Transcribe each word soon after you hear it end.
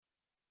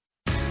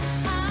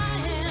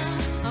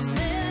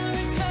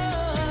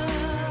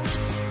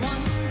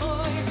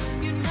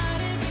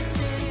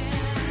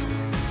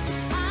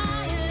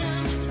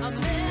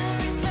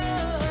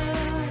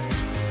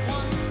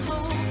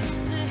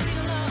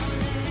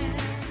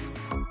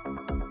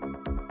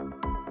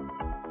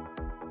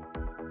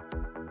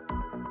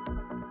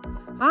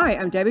Hi,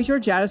 I'm Debbie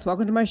Georgiadis.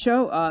 Welcome to my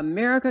show,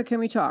 America Can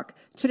We Talk?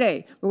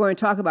 Today, we're going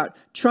to talk about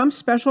Trump's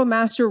special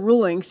master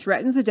ruling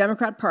threatens the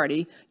Democrat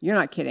Party. You're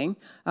not kidding.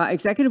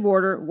 Executive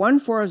Order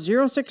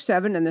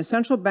 14067 and the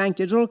central bank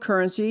digital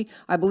currency.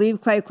 I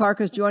believe Clay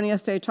Clark is joining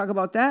us today to talk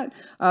about that.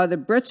 The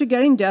Brits are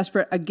getting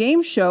desperate. A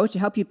game show to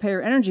help you pay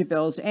your energy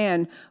bills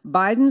and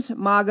Biden's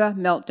MAGA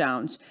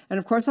meltdowns. And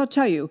of course, I'll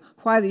tell you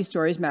why these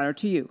stories matter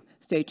to you.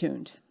 Stay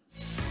tuned.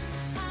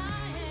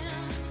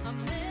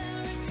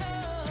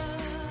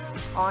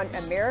 On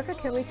America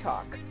Can We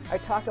Talk, I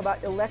talk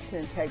about election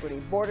integrity,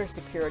 border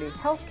security,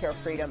 healthcare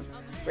freedom,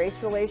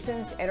 race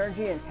relations,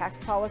 energy and tax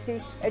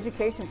policy,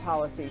 education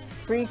policy,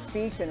 free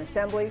speech and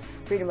assembly,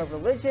 freedom of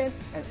religion,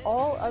 and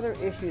all other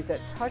issues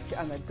that touch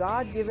on the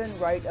God-given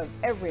right of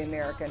every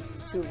American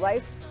to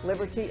life,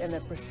 liberty, and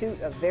the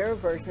pursuit of their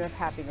version of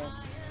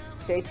happiness.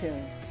 Stay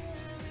tuned.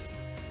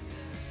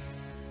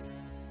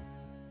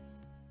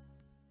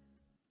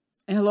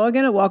 And hello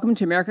again, and welcome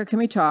to America Can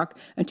We Talk,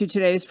 and to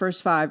today's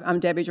First Five. I'm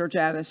Debbie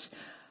Georgiadis.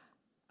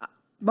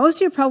 Most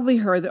of you probably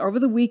heard that over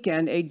the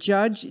weekend, a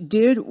judge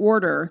did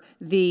order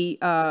the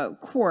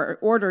court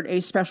ordered a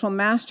special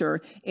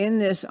master in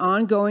this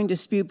ongoing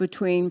dispute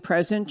between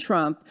President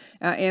Trump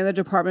and the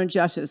Department of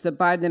Justice, the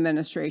Biden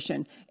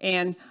administration.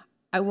 And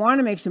I want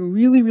to make some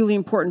really, really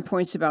important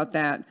points about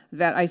that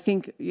I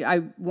think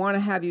I want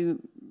to have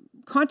you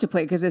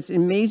contemplate because it's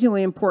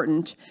amazingly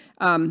important.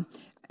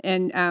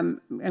 And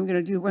I'm going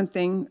to do one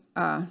thing.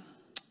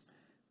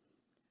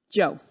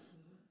 Joe,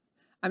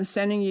 I'm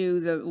sending you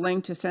the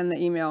link to send the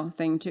email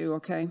thing to,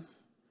 okay?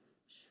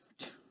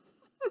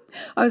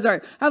 I'm sorry.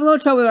 I have a little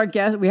trouble with our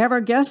guest. We have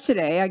our guest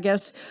today, I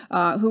guess,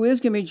 who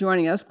is going to be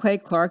joining us. Clay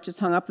Clark just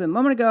hung up a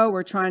moment ago.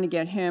 We're trying to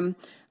get him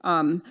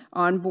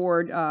on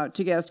board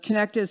to get us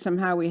connected.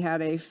 Somehow we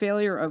had a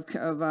failure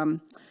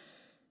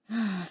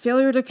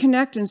failure to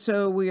connect, and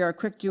so we are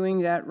quick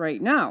doing that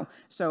right now.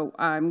 So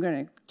I'm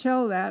going to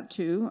tell that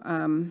to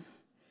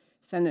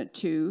send it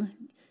to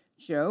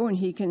Joe, and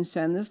he can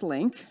send this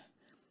link.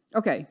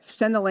 Okay,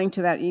 send the link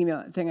to that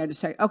email thing I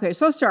just said. Okay,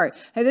 so sorry.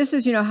 Hey, this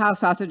is, how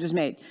sausage is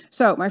made.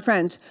 So, my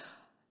friends,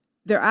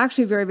 there are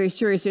actually very, very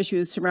serious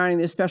issues surrounding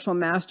this special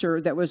master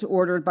that was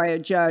ordered by a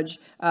judge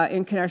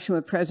in connection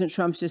with President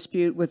Trump's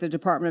dispute with the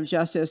Department of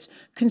Justice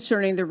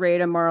concerning the raid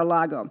on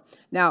Mar-a-Lago.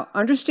 Now,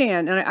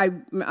 understand, and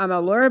I'm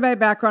a lawyer by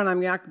background,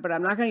 but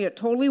I'm not going to get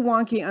totally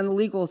wonky on the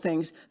legal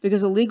things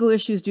because the legal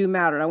issues do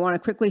matter. And I want to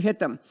quickly hit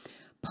them.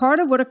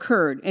 Part of what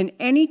occurred, and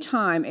any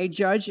time a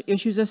judge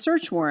issues a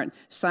search warrant,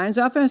 signs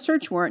off on a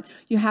search warrant,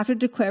 you have to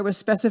declare with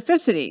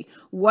specificity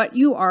what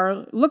you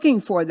are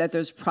looking for, that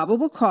there's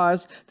probable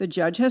cause. The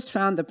judge has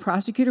found, the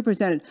prosecutor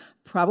presented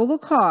probable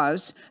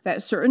cause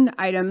that certain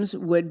items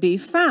would be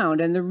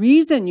found, and the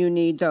reason you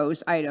need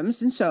those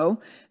items. And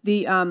so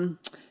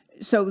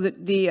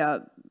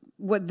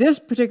what this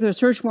particular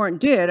search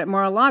warrant did at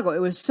Mar-a-Lago, it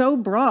was so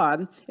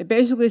broad, it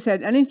basically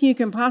said anything you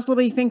can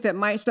possibly think that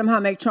might somehow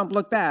make Trump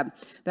look bad.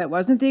 That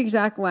wasn't the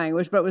exact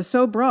language, but it was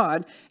so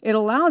broad, it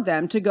allowed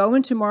them to go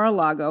into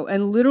Mar-a-Lago,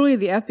 and literally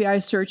the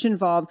FBI search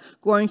involved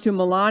going through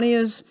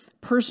Melania's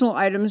personal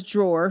items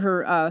drawer,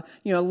 her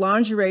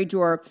lingerie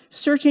drawer,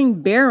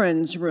 searching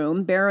Barron's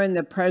room, Barron,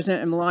 the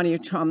president and Melania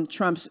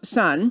Trump's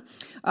son,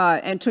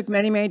 and took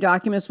many, many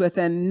documents with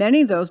them.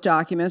 Many of those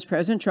documents,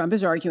 President Trump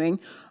is arguing,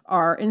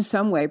 are in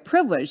some way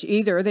privileged.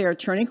 Either they are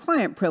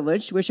attorney-client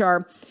privileged, which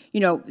are,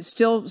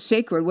 still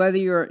sacred, whether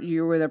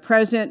you were the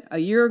president a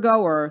year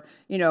ago or,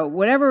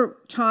 whatever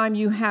time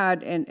you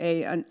had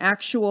an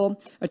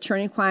actual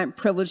attorney-client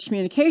privileged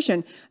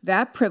communication,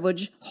 that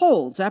privilege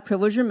holds, that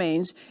privilege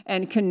remains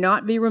and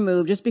cannot be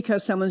removed just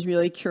because someone's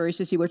really curious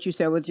to see what you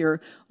said with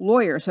your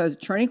lawyer. So as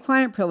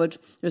attorney-client privilege,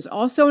 there's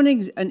also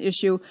an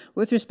issue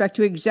with respect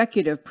to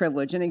executive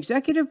privilege. And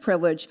executive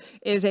privilege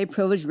is a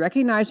privilege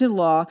recognized in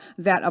law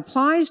that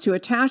attaches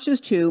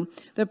to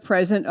the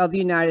President of the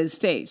United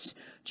States.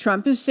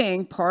 Trump is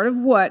saying part of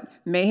what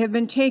may have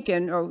been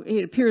taken, or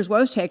it appears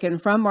was taken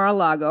from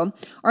Mar-a-Lago,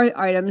 are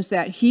items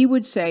that he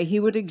would say he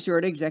would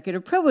exert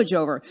executive privilege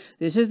over.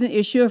 This is an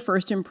issue of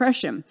first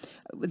impression.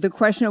 The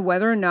question of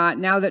whether or not,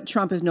 now that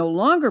Trump is no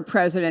longer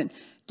president,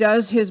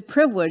 does his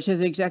privilege,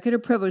 his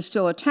executive privilege,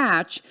 still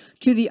attach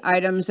to the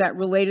items that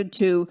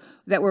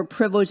that were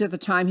privileged at the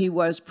time he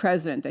was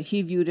president, that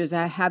he viewed as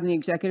having the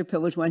executive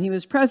privilege when he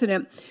was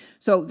president?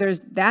 So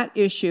there's that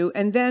issue.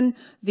 And then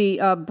the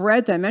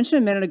breadth, I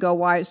mentioned a minute ago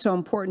why it's so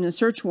important in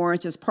search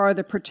warrants as part of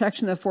the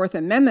protection the Fourth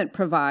Amendment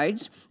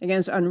provides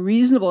against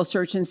unreasonable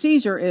search and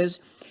seizure is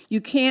you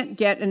can't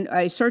get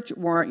a search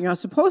warrant, you're not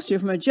supposed to,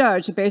 from a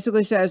judge that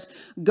basically says,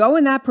 go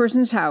in that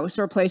person's house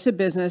or place of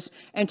business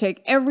and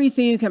take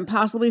everything you can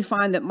possibly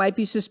find that might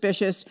be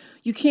suspicious.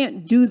 You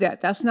can't do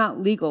that. That's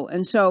not legal.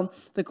 And so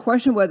the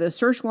question whether the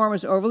search warrant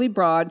was overly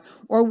broad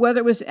or whether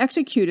it was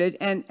executed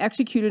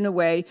in a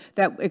way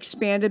that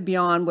expanded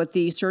beyond what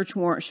the search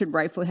warrant should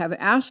rightfully have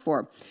asked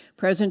for.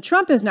 President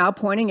Trump is now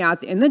pointing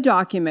out in the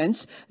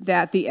documents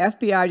that the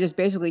FBI just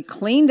basically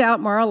cleaned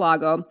out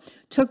Mar-a-Lago,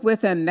 took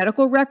with them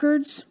medical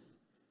records,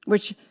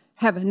 which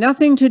have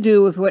nothing to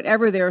do with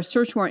whatever their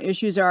search warrant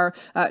issues are.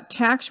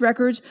 Tax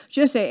records,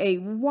 just a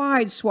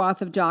wide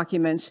swath of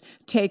documents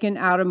taken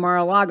out of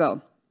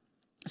Mar-a-Lago.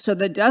 So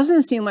that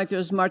doesn't seem like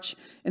there's much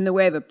in the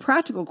way of a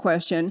practical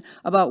question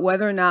about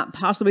whether or not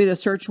possibly the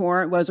search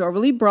warrant was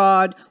overly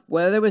broad,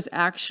 whether there was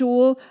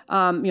actual,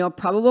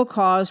 probable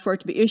cause for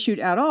it to be issued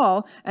at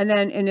all, and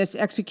then in its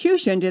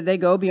execution, did they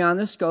go beyond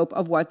the scope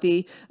of what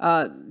the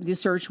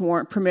search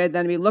warrant permitted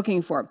them to be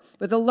looking for?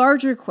 But the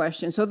larger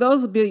question, so those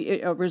will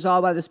be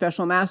resolved by the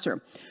special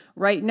master.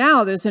 Right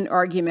now, there's an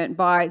argument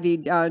by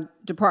the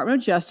Department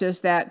of Justice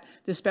that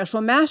the special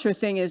master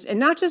thing is, and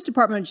not just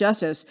Department of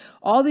Justice,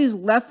 all these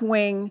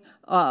left-wing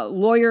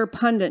lawyer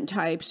pundit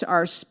types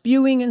are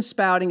spewing and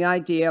spouting the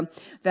idea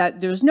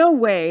that there's no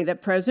way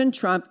that President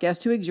Trump gets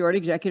to exert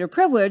executive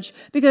privilege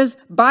because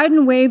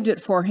Biden waived it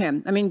for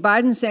him. I mean,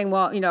 Biden's saying,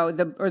 well,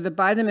 the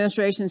Biden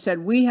administration said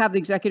we have the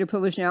executive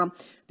privilege now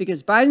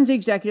because Biden's the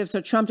executive,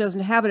 so Trump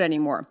doesn't have it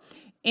anymore.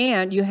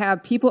 And you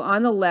have people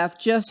on the left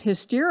just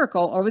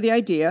hysterical over the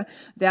idea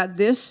that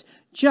this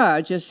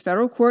judge, this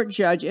federal court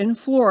judge in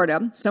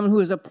Florida, someone who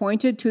was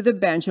appointed to the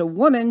bench, a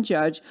woman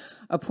judge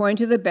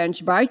appointed to the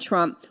bench by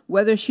Trump,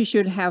 whether she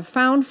should have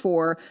found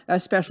for a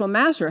special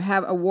master,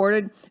 have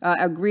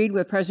agreed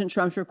with President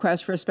Trump's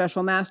request for a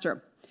special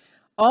master.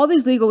 All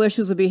these legal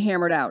issues will be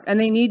hammered out, and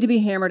they need to be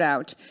hammered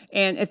out.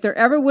 And if there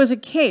ever was a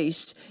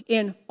case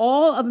in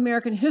all of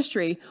American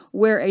history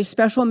where a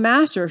special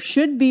master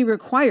should be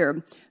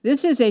required,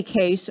 this is a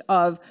case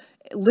of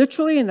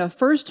literally in the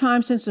first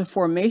time since the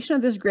formation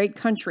of this great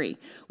country,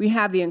 we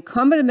have the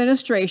incumbent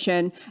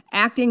administration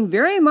acting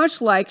very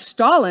much like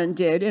Stalin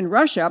did in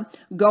Russia,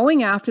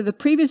 going after the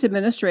previous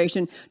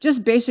administration,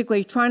 just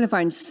basically trying to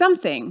find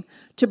something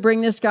to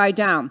bring this guy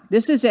down.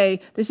 This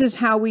is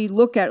how we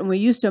look at when we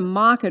used to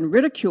mock and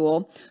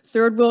ridicule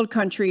third world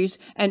countries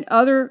and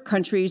other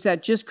countries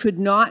that just could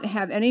not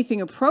have anything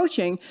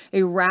approaching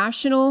a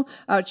rational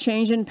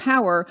change in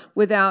power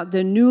without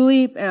the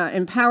newly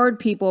empowered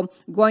people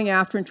going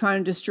after and trying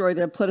to destroy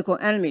their political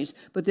enemies.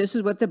 But this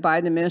is what the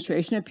Biden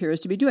administration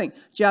appears to be doing,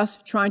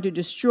 just trying to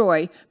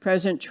destroy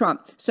President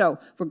Trump. So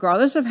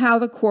regardless of how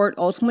the court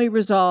ultimately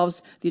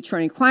resolves the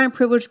attorney-client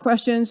privilege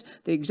questions,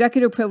 the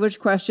executive privilege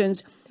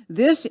questions,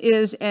 this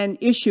is an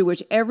issue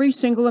which every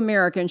single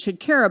American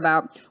should care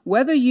about,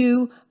 whatever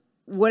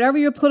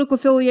your political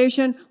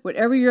affiliation,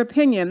 whatever your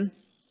opinion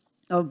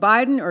of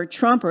Biden or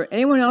Trump or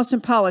anyone else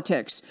in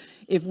politics.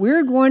 If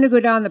we're going to go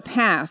down the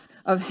path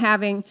of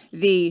having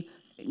the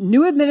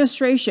new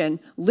administration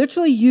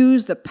literally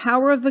use the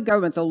power of the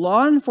government, the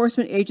law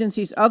enforcement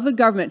agencies of the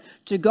government,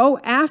 to go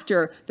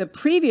after the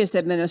previous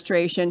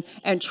administration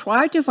and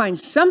try to find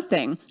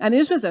something, and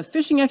this was a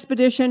fishing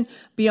expedition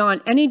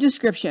beyond any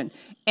description.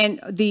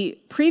 And the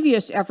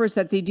previous efforts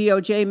that the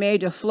DOJ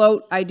made to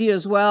float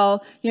ideas,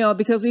 well,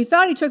 because we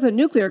thought he took the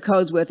nuclear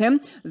codes with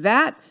him,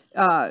 that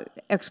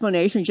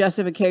explanation,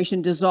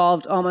 justification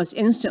dissolved almost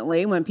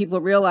instantly when people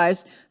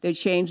realized they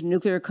changed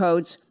nuclear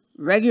codes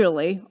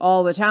regularly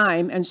all the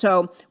time. And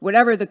so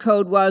whatever the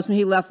code was when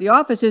he left the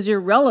office is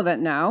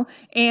irrelevant now.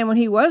 And when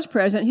he was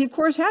president, he of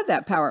course had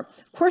that power.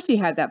 Of course he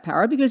had that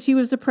power because he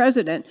was the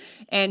president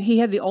and he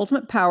had the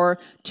ultimate power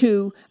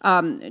to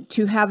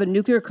have the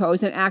nuclear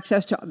codes and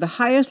access to the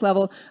highest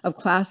level of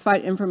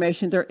classified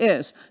information there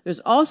is. There's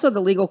also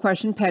the legal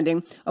question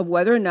pending of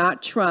whether or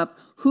not Trump,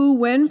 who,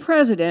 when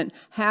president,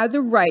 had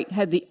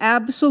the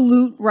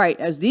absolute right,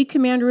 as the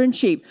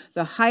commander-in-chief,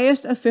 the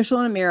highest official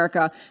in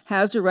America,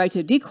 has the right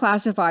to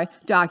declassify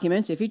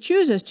documents if he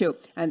chooses to.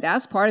 And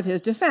that's part of his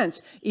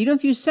defense. Even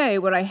if you say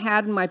what I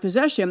had in my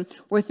possession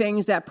were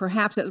things that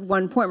perhaps at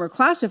one point were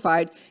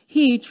classified,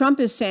 Trump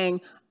is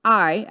saying,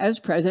 I, as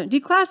president,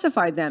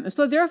 declassified them. And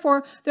so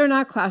therefore, they're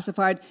not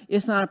classified.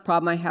 It's not a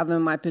problem. I have them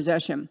in my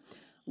possession.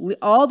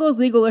 All those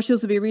legal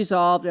issues will be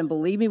resolved, and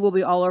believe me, we'll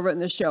be all over it in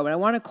the show. But I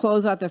want to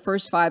close out the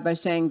first 5 by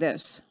saying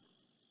this.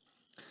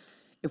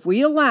 If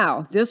we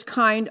allow this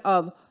kind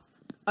of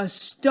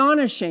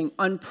astonishing,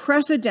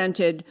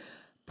 unprecedented,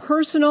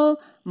 personal,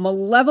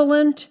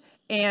 malevolent,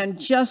 and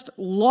just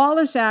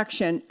lawless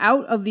action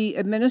out of the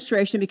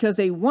administration because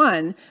they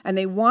won and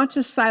they want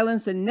to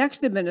silence the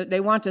next administration, they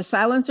want to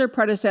silence their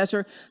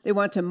predecessor, they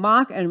want to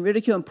mock and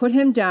ridicule and put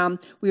him down,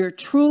 we are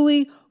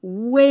truly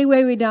way,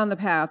 way, way down the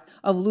path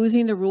of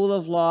losing the rule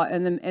of law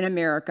in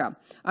America.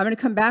 I'm going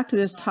to come back to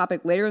this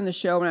topic later in the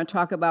show when I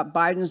talk about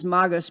Biden's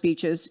MAGA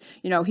speeches.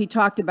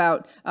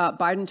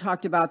 Biden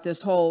talked about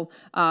this whole,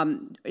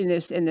 in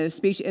the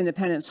speech at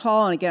Independence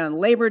Hall, and again on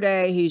Labor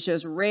Day, he's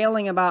just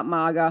railing about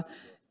MAGA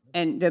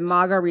and the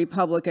MAGA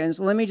Republicans.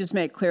 Let me just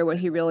make clear what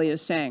he really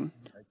is saying.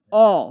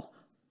 All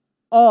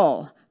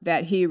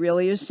that he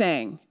really is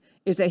saying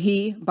is that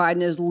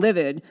Biden is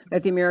livid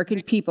that the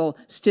American people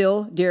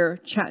still dare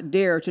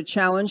to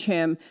challenge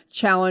him,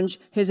 challenge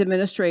his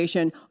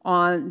administration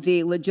on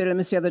the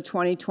legitimacy of the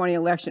 2020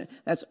 election.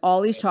 That's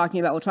all he's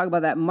talking about. We'll talk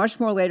about that much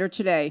more later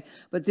today.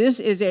 But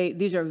these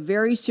are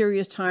very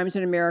serious times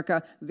in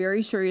America,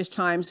 very serious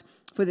times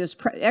for this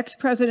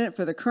ex-president,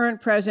 for the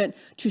current president,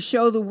 to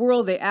show the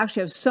world they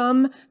actually have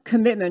some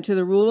commitment to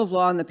the rule of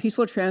law and the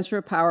peaceful transfer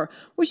of power,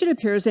 which it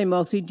appears they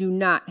mostly do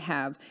not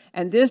have.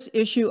 And this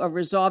issue of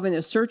resolving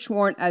the search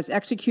warrant as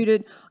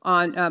executed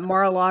on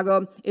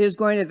Mar-a-Lago is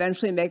going to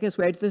eventually make its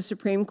way to the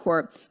Supreme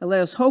Court. And let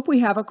us hope we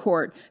have a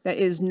court that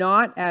is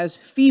not as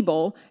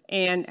feeble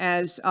and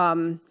as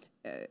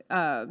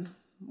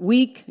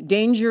weak,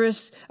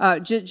 dangerous,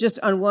 just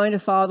unwilling to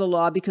follow the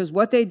law, because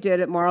what they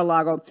did at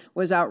Mar-a-Lago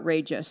was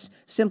outrageous,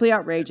 simply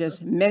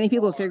outrageous. Many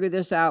people figured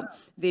this out.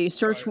 The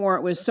search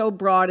warrant was so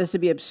broad as to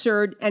be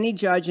absurd. Any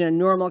judge in a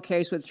normal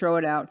case would throw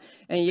it out.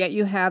 And yet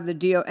you have the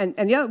deal. And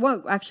the other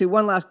one, actually,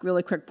 one last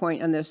really quick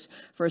point on this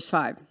verse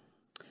 5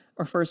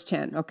 or verse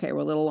 10. Okay, we're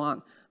a little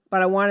long,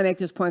 but I want to make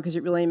this point because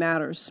it really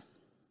matters.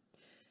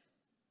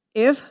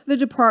 If the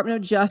Department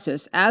of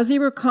Justice, as they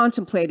were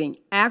contemplating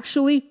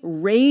actually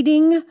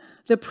raiding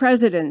the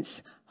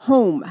president's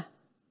home,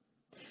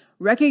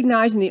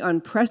 recognizing the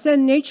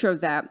unprecedented nature of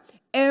that,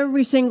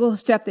 every single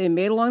step they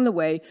made along the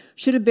way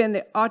should have been,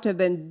 they ought to have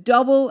been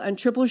double and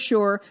triple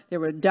sure. They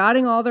were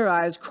dotting all their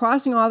I's,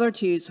 crossing all their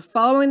T's,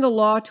 following the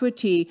law to a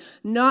T,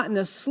 not in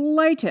the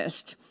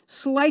slightest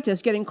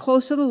getting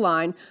close to the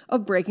line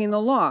of breaking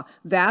the law.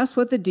 That's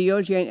what the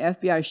DOJ and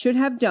FBI should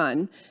have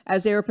done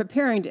as they were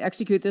preparing to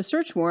execute the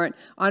search warrant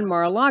on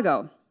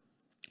Mar-a-Lago.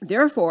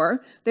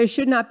 Therefore, they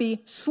should not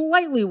be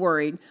slightly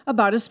worried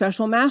about a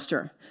special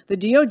master. The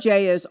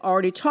DOJ is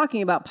already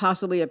talking about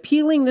possibly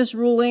appealing this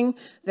ruling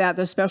that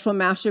the special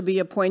master be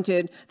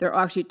appointed. They're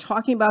actually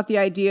talking about the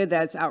idea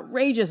that it's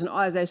outrageous. And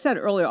as I said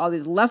earlier, all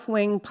these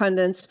left-wing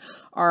pundits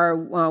are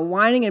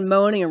whining and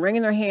moaning and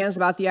wringing their hands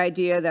about the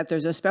idea that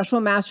there's a special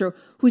master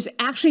who's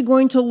actually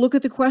going to look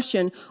at the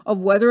question of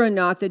whether or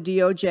not the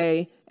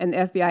DOJ and the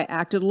FBI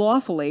acted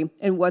lawfully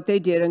in what they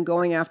did in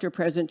going after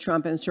President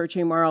Trump and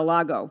searching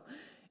Mar-a-Lago.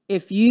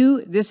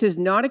 This is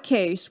not a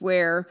case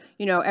where,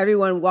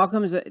 everyone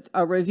welcomes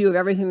a review of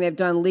everything they've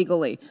done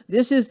legally.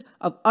 This is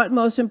of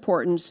utmost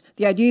importance.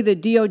 The idea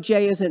that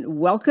DOJ isn't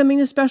welcoming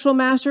the special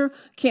master,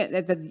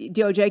 that the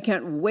DOJ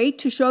can't wait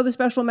to show the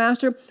special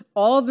master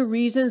all of the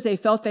reasons they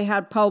felt they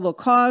had probable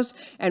cause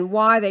and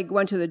why they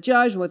went to the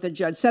judge, what the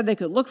judge said they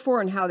could look for,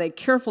 and how they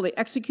carefully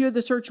executed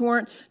the search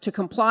warrant to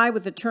comply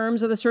with the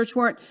terms of the search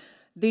warrant.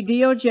 The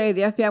DOJ,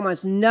 the FBI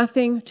wants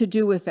nothing to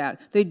do with that.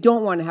 They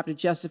don't want to have to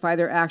justify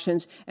their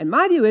actions. And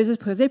my view is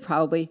because they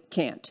probably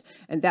can't.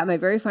 And that, my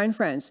very fine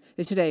friends,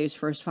 is today's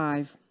First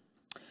Five.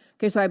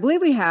 Okay, so I believe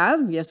we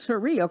have, yes,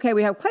 sirree. Okay,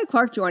 we have Clay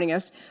Clark joining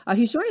us.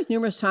 He's joined us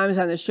numerous times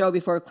on the show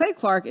before. Clay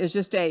Clark is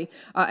just a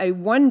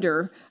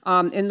wonder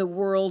in the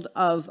world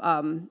of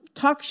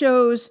talk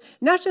shows,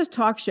 not just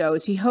talk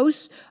shows. He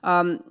hosts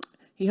a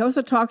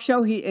talk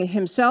show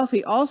himself.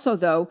 He also,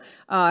 though,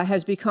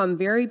 has become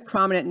very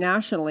prominent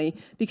nationally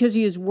because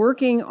he is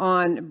working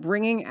on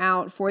bringing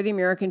out for the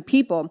American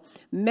people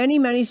many,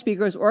 many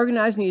speakers,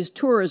 organizing these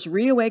tours,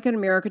 Reawaken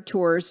America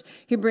tours.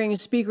 He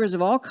brings speakers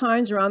of all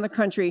kinds around the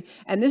country.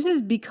 And this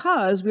is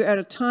because we're at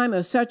a time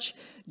of such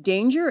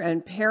danger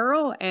and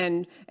peril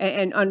and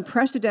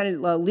unprecedented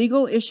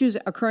legal issues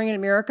occurring in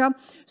America.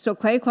 So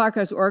Clay Clark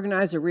has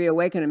organized the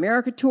Reawaken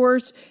America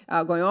tours,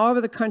 going all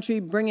over the country,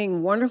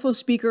 bringing wonderful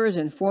speakers,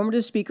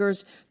 informative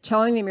speakers,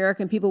 telling the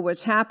American people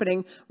what's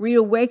happening,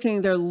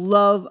 reawakening their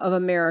love of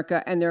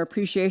America and their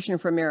appreciation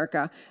for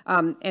America.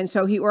 And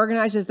so he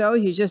organizes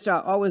those. He's just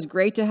always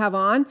great to have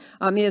on.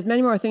 He has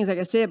many more things I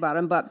can say about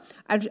him, but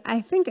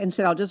I think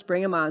instead I'll just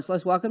bring him on. So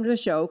let's welcome to the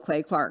show,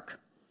 Clay Clark.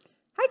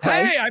 Hi,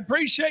 Clay. Hey, I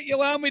appreciate you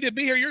allowing me to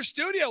be here. Your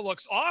studio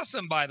looks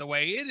awesome, by the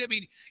way.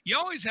 You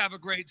always have a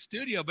great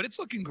studio, but it's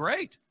looking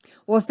great.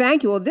 Well,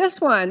 thank you. Well,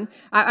 this one,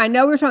 I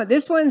know we're talking,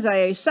 this one's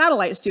a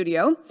satellite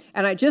studio,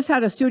 and I just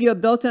had a studio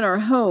built in our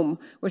home,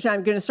 which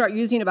I'm going to start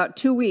using in about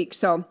 2 weeks.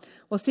 So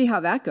we'll see how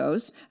that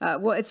goes.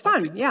 Well, it's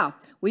fun. Okay. Yeah.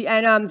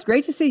 It's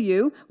great to see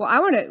you. Well, I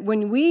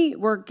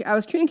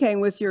was communicating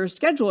with your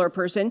scheduler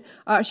person.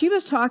 She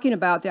was talking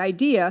about the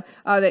idea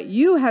that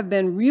you have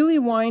been really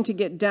wanting to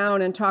get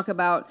down and talk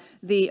about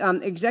the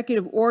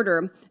executive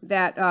order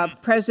that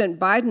President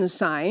Biden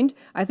signed.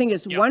 I think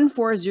it's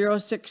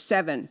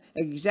 14067,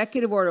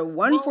 Executive Order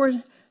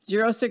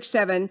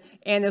 14067,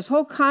 and this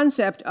whole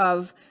concept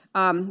of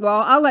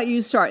well, I'll let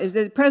you start. Is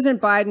that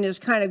President Biden is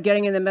kind of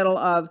getting in the middle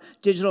of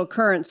digital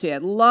currency.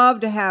 I'd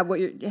love to have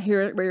what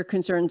your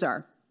concerns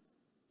are.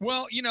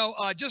 Well,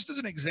 just as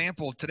an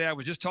example, today I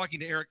was just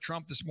talking to Eric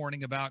Trump this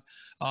morning about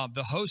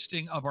the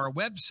hosting of our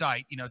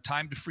website,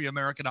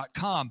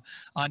 timetofreeamerica.com.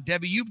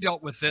 Debbie, you've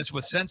dealt with this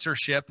with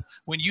censorship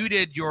when you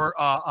did your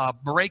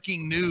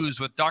breaking news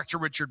with Dr.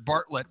 Richard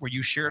Bartlett, where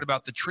you shared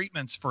about the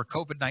treatments for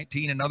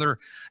COVID-19 and other,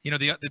 the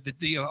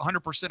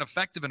 100%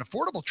 effective and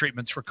affordable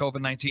treatments for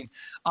COVID-19.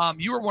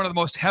 You were one of the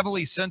most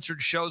heavily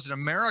censored shows in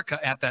America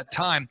at that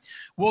time.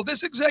 Well,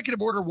 this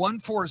Executive Order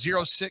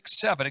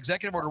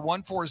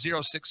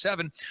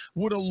 14067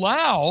 would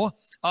allow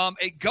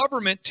a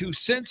government to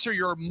censor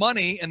your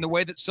money in the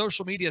way that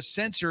social media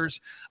censors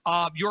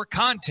your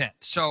content.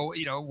 So,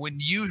 when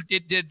you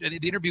did the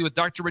interview with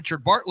Dr.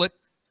 Richard Bartlett,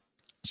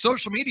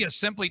 social media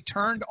simply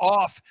turned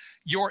off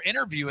your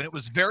interview, and it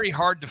was very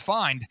hard to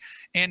find.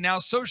 And now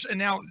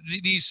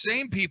these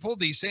same people,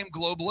 these same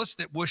globalists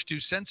that wish to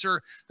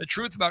censor the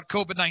truth about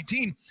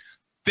COVID-19,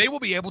 they will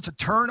be able to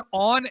turn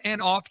on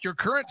and off your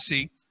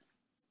currency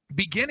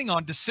beginning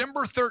on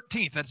December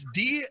 13th. That's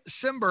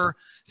December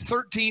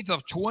 13th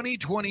of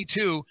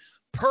 2022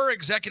 per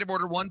Executive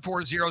Order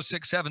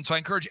 14067. So I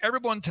encourage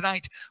everyone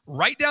tonight,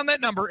 write down that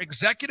number,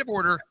 Executive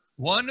Order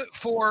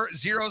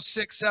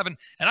 14067.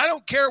 And I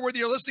don't care whether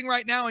you're listening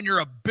right now and you're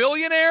a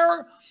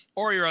billionaire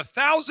or you're a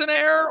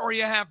thousandaire or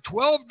you have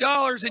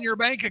 $12 in your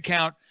bank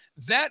account,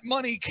 that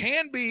money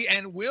can be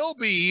and will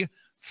be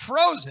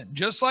frozen,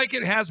 just like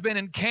it has been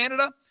in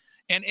Canada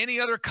and any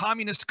other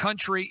communist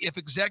country if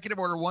Executive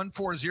Order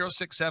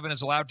 14067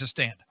 is allowed to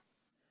stand.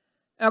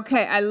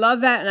 Okay, I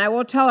love that, and I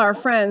will tell our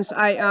friends.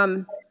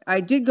 I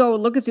did go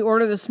look at the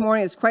order this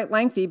morning. It's quite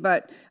lengthy,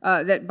 but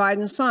that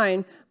Biden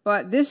signed.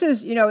 But this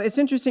is, it's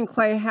interesting,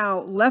 Clay,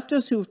 how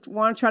leftists who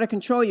want to try to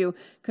control you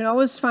can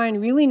always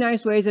find really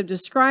nice ways of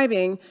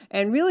describing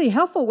and really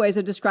helpful ways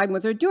of describing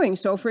what they're doing.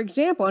 So, for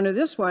example, under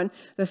this one,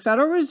 the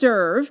Federal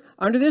Reserve,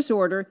 under this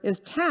order, is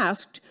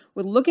tasked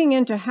with looking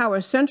into how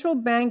a central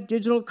bank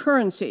digital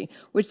currency,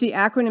 which the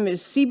acronym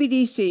is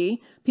CBDC,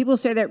 people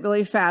say that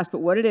really fast, but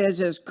what it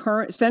is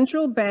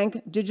central bank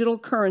digital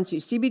currency,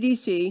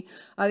 CBDC,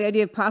 the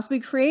idea of possibly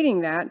creating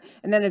that,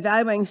 and then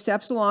evaluating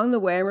steps along the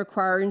way and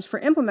requirements for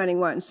implementing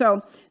one.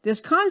 So this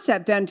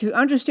concept then to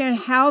understand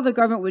how the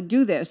government would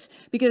do this,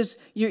 because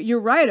you're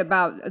right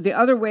about the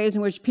other ways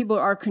in which people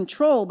are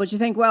controlled, but you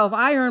think, well, if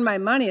I earn my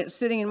money, it's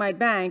sitting in my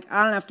bank,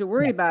 I don't have to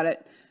worry about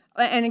it.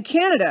 And in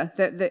Canada,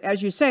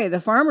 as you say, the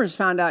farmers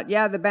found out,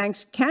 yeah, the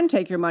banks can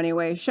take your money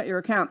away, shut your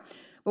account.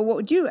 But what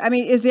would you,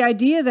 is the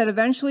idea that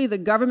eventually the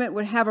government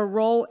would have a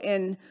role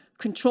in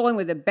controlling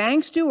what the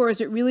banks do, or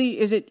is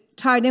it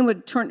tied in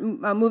with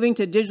moving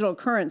to digital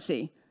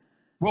currency?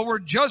 Well, we're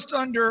just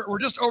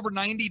over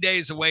 90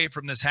 days away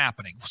from this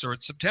happening. So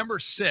it's September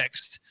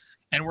 6th.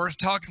 And we're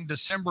talking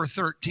December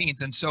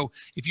 13th. And so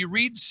if you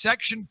read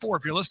Section 4,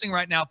 if you're listening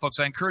right now, folks,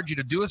 I encourage you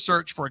to do a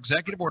search for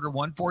Executive Order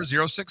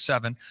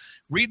 14067.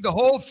 Read the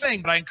whole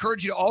thing, but I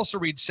encourage you to also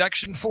read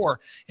Section 4.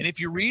 And if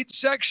you read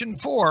Section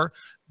 4,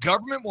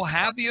 government will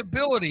have the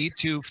ability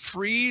to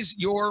freeze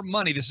your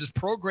money. This is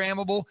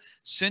programmable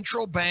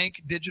central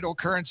bank digital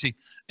currency.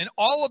 And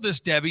all of this,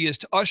 Debbie, is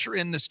to usher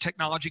in this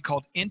technology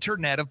called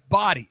Internet of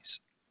Bodies.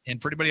 And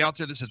for anybody out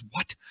there that says,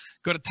 what?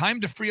 Go to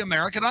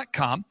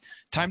timetofreeamerica.com,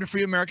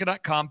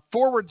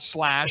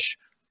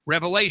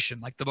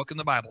 timetofreeamerica.com/revelation, like the book in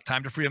the Bible,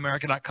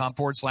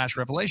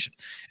 timetofreeamerica.com/revelation.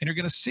 And you're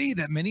going to see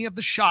that many of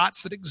the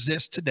shots that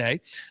exist today,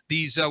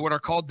 these what are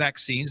called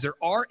vaccines, they're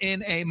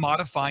RNA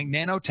modifying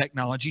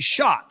nanotechnology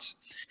shots,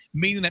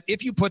 meaning that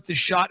if you put this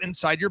shot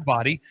inside your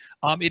body,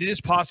 it is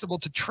possible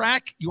to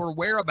track your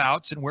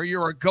whereabouts and where you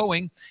are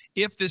going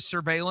if this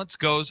surveillance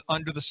goes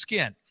under the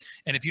skin.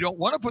 And if you don't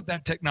want to put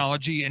that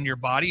technology in your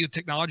body, the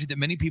technology that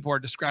many people are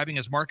describing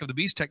as Mark of the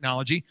Beast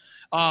technology,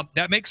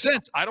 that makes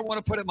sense. I don't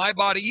want to put it in my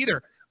body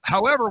either.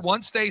 However,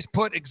 once they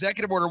put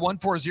Executive Order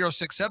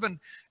 14067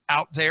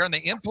 out there and they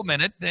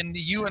implement it, then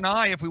you and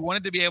I, if we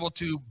wanted to be able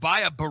to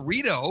buy a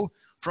burrito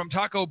from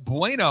Taco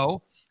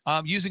Bueno,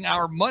 using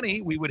our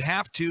money, we would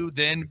have to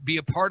then be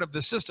a part of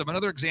the system.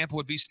 Another example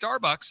would be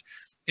Starbucks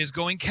is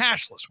going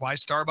cashless. Why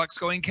is Starbucks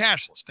going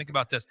cashless? Think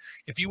about this.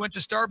 If you went to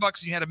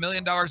Starbucks and you had $1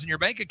 million in your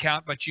bank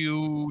account, but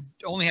you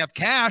only have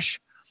cash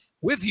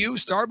with you,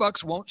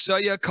 Starbucks won't sell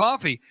you a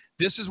coffee.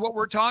 This is what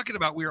we're talking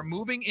about. We are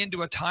moving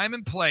into a time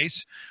and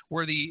place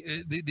where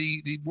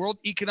the World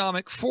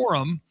Economic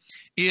Forum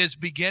is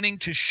beginning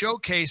to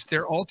showcase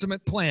their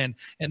ultimate plan,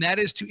 and that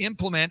is to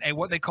implement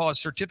what they call a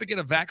Certificate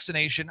of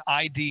Vaccination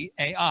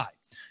IDAI.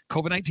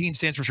 COVID-19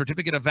 stands for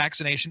Certificate of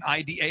Vaccination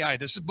IDAI.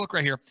 This book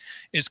right here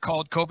is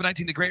called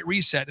COVID-19, The Great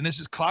Reset. And this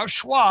is Klaus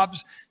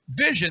Schwab's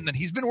vision that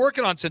he's been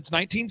working on since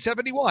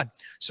 1971.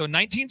 So in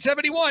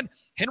 1971,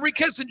 Henry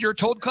Kissinger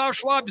told Klaus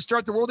Schwab to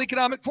start the World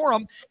Economic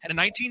Forum. And in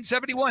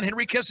 1971,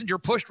 Henry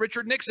Kissinger pushed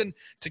Richard Nixon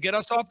to get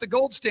us off the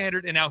gold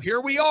standard. And now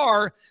here we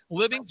are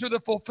living through the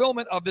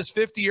fulfillment of this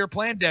 50-year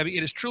plan, Debbie.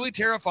 It is truly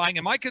terrifying.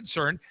 And my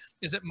concern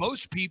is that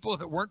most people,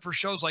 if it weren't for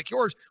shows like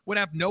yours, would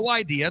have no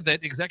idea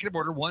that Executive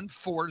Order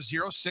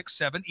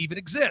 14067 even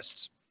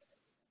exists.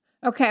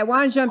 Okay, I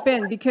want to jump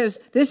in because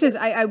this is,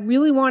 I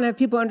really want to have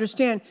people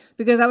understand,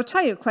 because I will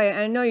tell you, Clay, and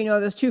I know you know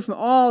this too from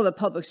all the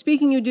public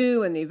speaking you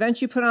do and the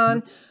events you put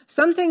on,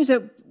 some things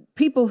that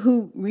people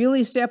who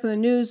really stay up in the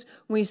news,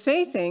 when we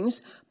say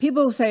things,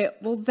 people say,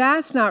 well,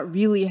 that's not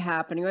really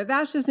happening, or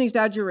that's just an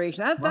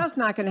exaggeration. That's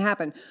not going to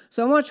happen.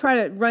 So I want to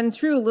try to run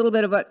through a little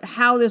bit about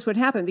how this would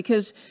happen,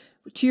 because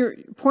to your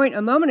point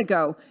a moment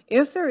ago,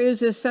 if there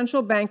is a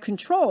central bank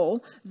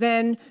control,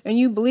 then, and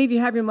you believe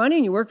you have your money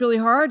and you worked really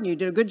hard and you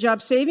did a good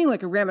job saving,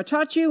 like a grandma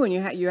taught you, and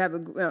you have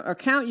an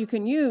account you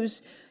can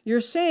use,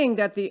 you're saying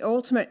that the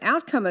ultimate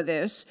outcome of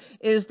this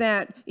is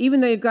that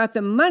even though you've got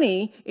the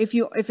money, if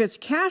it's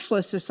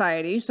cashless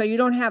society, so you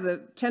don't have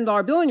the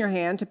 $10 bill in your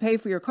hand to pay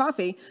for your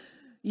coffee,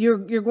 you're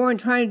going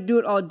trying to do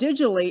it all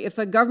digitally. If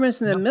the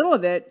government's in the middle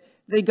of it,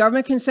 the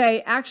government can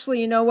say, actually,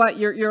 you know what,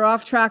 you're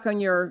off track on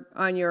your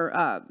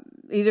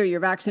either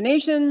your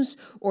vaccinations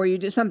or you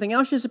did something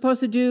else you're supposed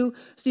to do,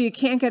 so you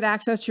can't get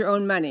access to your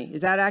own money.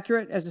 Is that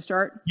accurate as a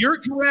start? You're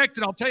correct,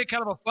 and I'll tell you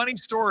kind of a funny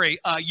story.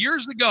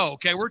 Years ago,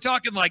 okay, we're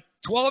talking like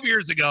 12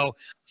 years ago,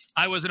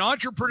 I was an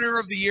Entrepreneur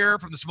of the Year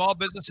from the Small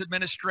Business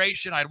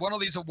Administration. I had won all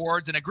these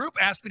awards, and a group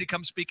asked me to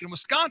come speak in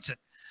Wisconsin.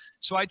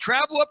 So I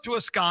travel up to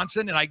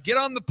Wisconsin, and I get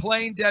on the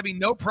plane, Debbie,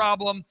 no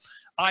problem.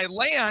 I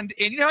land,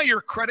 and you know how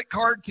your credit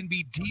card can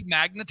be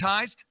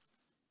demagnetized?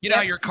 You know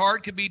how your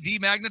card can be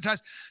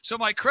demagnetized? So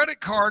my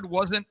credit card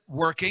wasn't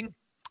working,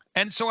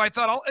 and so I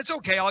thought, it's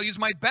okay, I'll use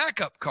my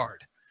backup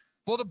card.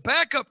 Well, the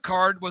backup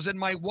card was in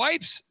my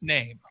wife's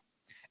name.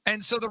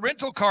 And so the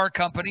rental car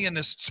company in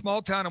this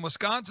small town in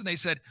Wisconsin, they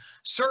said,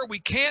 sir, we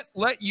can't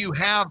let you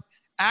have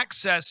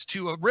access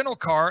to a rental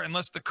car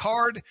unless the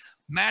card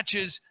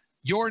matches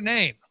your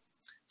name.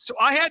 So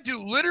I had to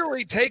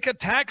literally take a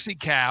taxi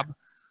cab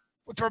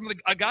from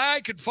a guy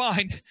I could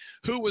find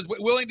who was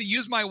willing to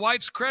use my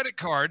wife's credit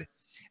card.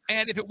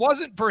 And if it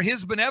wasn't for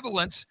his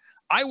benevolence,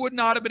 I would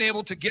not have been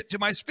able to get to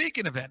my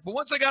speaking event. But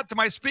once I got to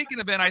my speaking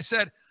event, I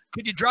said,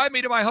 could you drive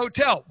me to my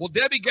hotel? Well,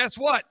 Debbie, guess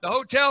what? The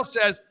hotel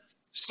says,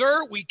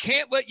 sir, we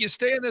can't let you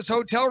stay in this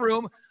hotel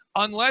room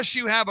unless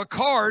you have a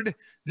card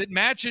that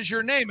matches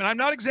your name. And I'm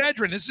not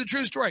exaggerating. This is a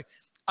true story.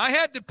 I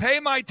had to pay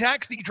my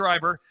taxi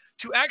driver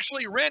to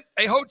actually rent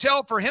a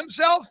hotel for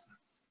himself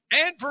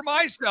and for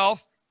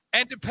myself,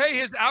 and to pay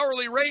his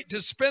hourly rate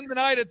to spend the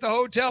night at the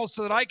hotel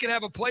so that I could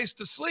have a place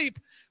to sleep,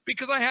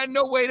 because I had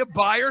no way to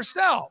buy or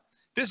sell.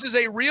 This is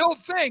a real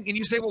thing. And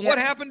you say, well, what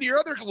happened to your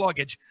other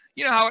luggage?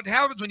 You know how it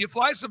happens when you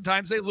fly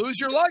sometimes, they lose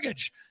your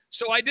luggage.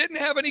 So I didn't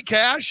have any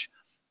cash,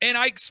 and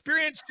I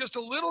experienced just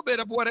a little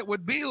bit of what it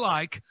would be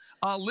like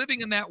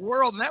living in that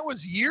world. And that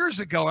was years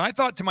ago. And I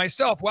thought to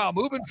myself, wow,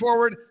 moving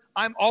forward,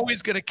 I'm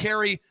always going to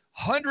carry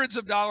hundreds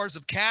of dollars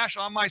of cash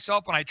on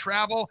myself when I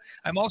travel.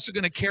 I'm also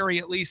going to carry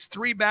at least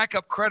 3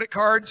 backup credit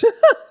cards.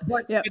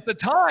 But at the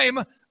time,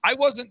 I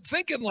wasn't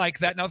thinking like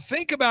that. Now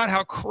think about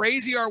how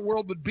crazy our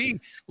world would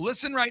be.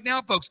 Listen right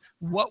now, folks,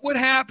 what would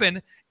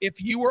happen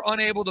if you were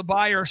unable to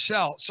buy or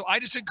sell? So I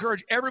just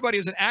encourage everybody,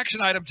 as an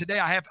action item today,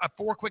 I have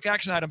 4 quick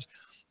action items.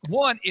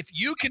 One, if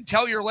you can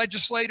tell your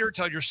legislator,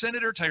 tell your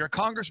senator, tell your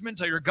congressman,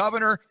 tell your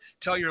governor,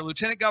 tell your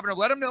lieutenant governor,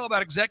 let them know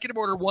about Executive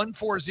Order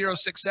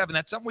 14067.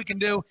 That's something we can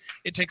do.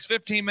 It takes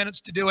 15 minutes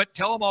to do it.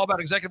 Tell them all about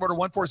Executive Order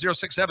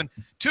 14067.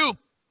 2,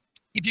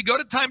 if you go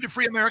to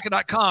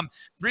timetofreeamerica.com,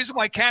 the reason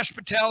why Kash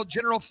Patel,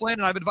 General Flynn,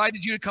 and I've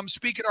invited you to come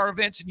speak at our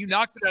events, and you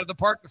knocked it out of the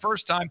park the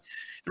first time,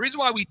 the reason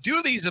why we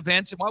do these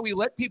events and why we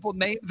let people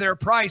name their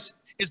price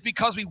is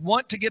because we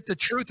want to get the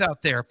truth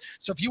out there.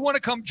 So if you want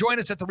to come join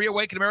us at the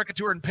Reawaken America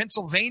Tour in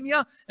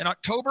Pennsylvania in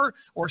October,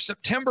 or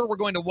September, we're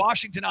going to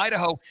Washington,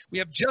 Idaho. We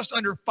have just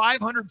under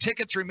 500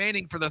 tickets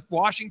remaining for the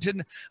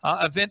Washington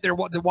event there,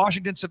 the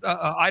Washington,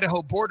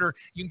 Idaho border.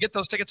 You can get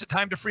those tickets at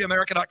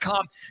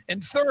timetofreeamerica.com.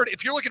 And third,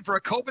 if you're looking for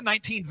a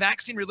COVID-19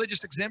 vaccine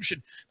religious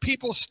exemption,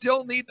 people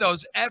still need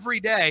those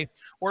every day.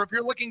 Or if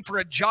you're looking for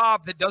a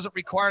job that doesn't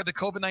require the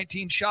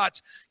COVID-19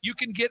 shots, you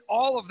can get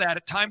all of that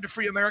at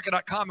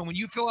timetofreeamerica.com. And when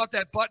you fill out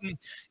that button,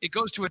 it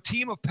goes to a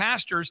team of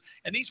pastors,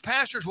 and these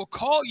pastors will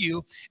call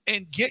you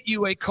and get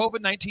you a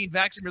COVID-19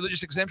 vaccine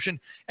religious exemption.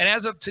 And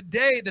as of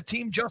today, the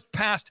team just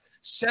passed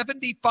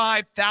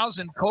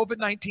 75,000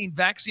 COVID-19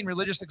 vaccine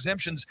religious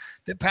exemptions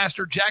that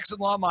Pastor Jackson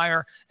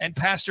Lawmeyer and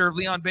Pastor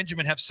Leon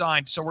Benjamin have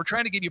signed. So we're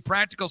trying to give you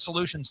practical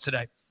solutions today.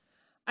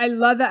 I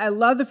love that. I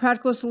love the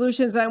practical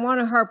solutions. I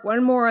want to harp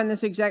one more on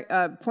this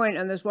point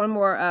on this one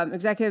more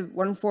Executive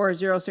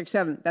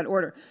 14067, that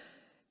order.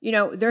 You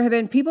know, there have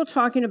been people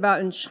talking about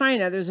in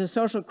China, there's a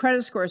social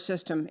credit score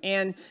system.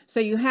 And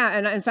so you have,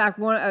 and in fact,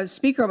 a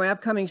speaker on my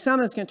upcoming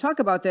summit is going to talk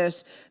about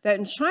this, that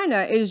in China,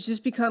 it has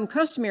just become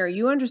customary.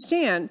 You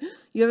understand,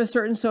 you have a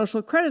certain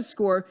social credit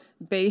score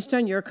based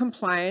on your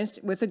compliance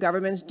with the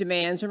government's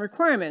demands and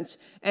requirements,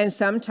 and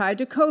some tied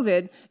to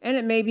COVID. And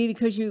it may be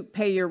because you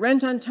pay your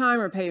rent on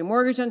time or pay your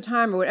mortgage on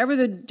time or whatever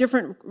the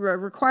different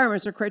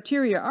requirements or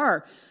criteria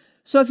are.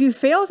 So if you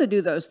fail to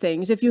do those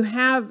things, if you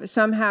have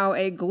somehow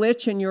a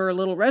glitch in your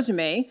little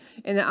resume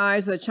in the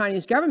eyes of the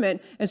Chinese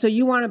government, and so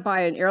you want to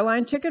buy an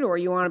airline ticket, or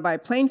you want to buy a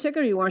plane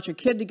ticket, or you want your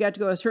kid to get to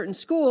go to a certain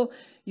school,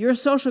 your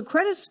social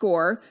credit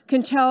score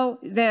can tell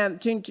them,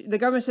 the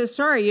government says,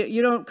 sorry,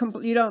 you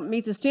don't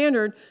meet the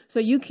standard, so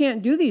you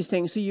can't do these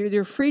things. So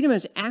your freedom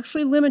is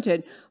actually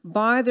limited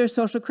by their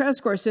social credit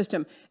score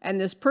system. And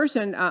this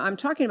person I'm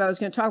talking about is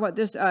going to talk about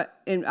this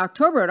in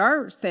October at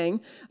our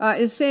thing,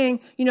 is saying,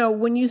 you know,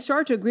 when you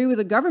start to agree with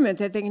the government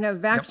that they can have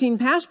vaccine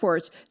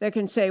passports that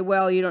can say,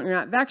 well, you're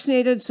not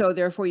vaccinated, so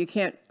therefore you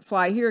can't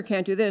fly here,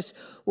 can't do this.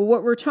 Well,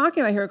 what we're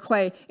talking about here,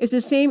 Clay, is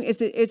the same.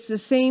 It's the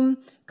same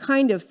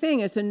kind of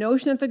thing. It's the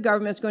notion that the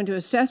government is going to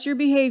assess your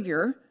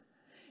behavior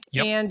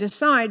and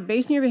decide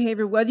based on your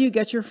behavior whether you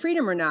get your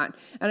freedom or not.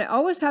 And I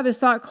always have this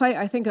thought, Clay,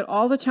 I think it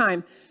all the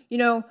time, you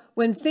know,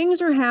 when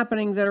things are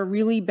happening that are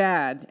really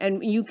bad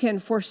and you can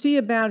foresee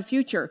a bad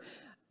future,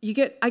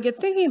 I get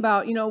thinking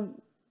about, you know,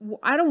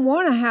 I don't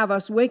want to have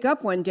us wake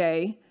up one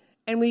day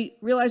and we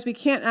realize we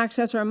can't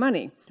access our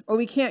money, or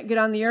we can't get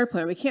on the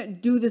airplane, we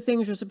can't do the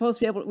things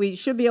we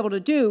should be able to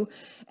do,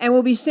 and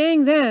we'll be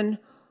saying then,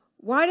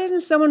 why didn't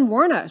someone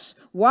warn us?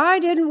 Why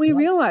didn't we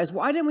realize?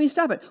 Why didn't we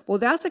stop it? Well,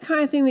 that's the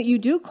kind of thing that you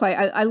do, Clay.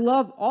 I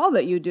love all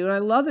that you do, and I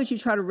love that you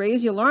try to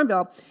raise the alarm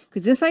bell,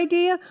 because this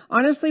idea,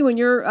 honestly, when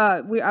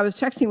I was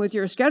texting with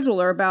your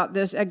scheduler about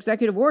this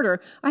executive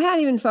order, I hadn't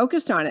even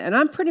focused on it, and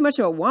I'm pretty much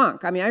a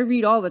wonk. I mean, I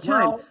read all the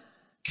time. Well,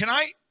 can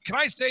I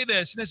say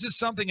this? And this is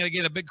something, and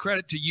again, a big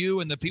credit to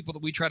you and the people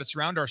that we try to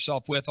surround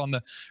ourselves with on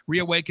the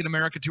Reawaken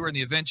America Tour and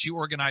the events you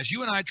organize.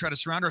 You and I try to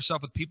surround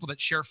ourselves with people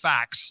that share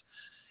facts.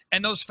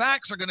 And those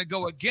facts are going to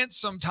go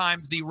against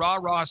sometimes the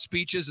rah-rah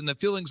speeches and the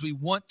feelings we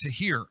want to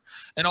hear.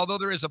 And although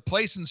there is a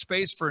place and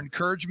space for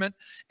encouragement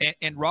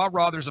and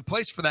rah-rah, there's a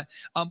place for that.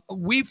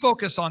 We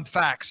focus on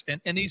facts.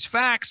 And these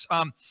facts,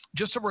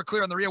 just so we're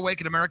clear on the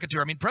Reawaken America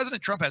Tour, I mean,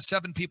 President Trump has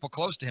 7 people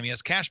close to him. He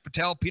has Kash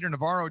Patel, Peter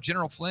Navarro,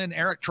 General Flynn,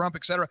 Eric Trump,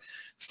 et cetera.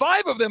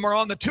 5 of them are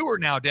on the tour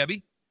now,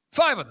 Debbie.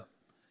 5 of them.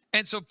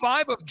 And so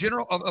 5 of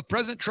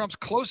President Trump's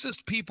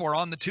closest people are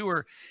on the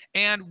tour.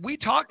 And we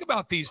talk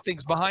about these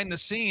things behind the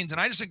scenes. And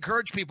I just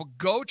encourage people,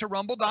 go to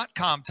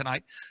rumble.com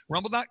tonight,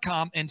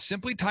 rumble.com, and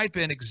simply type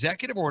in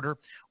Executive Order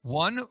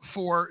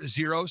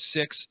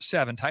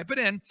 14067. Type it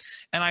in.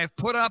 And I have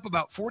put up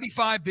about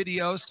 45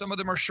 videos. Some of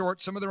them are short,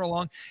 some of them are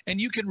long.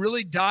 And you can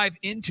really dive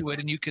into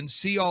it, and you can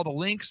see all the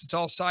links. It's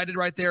all cited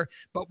right there.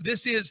 But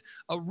this is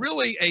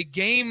really a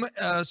game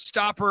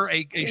stopper,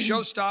 a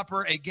show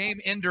stopper, a game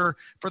ender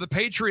for the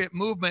Patriot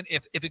movement.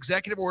 If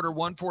Executive Order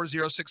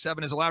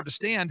 14067 is allowed to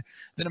stand,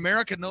 then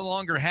America no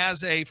longer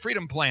has a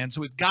freedom plan.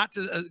 So we've got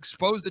to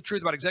expose the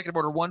truth about Executive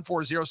Order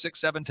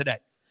 14067 today.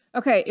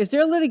 Okay, is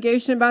there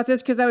litigation about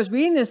this? Because I was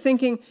reading this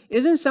thinking,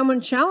 isn't someone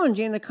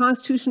challenging the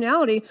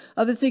constitutionality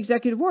of this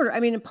executive order?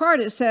 I mean, in part,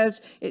 it says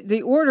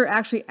the order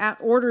actually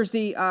orders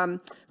the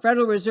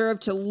Federal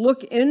Reserve to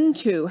look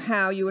into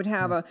how you would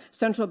have a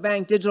central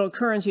bank digital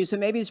currency. So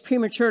maybe it's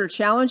premature to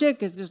challenge it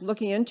because just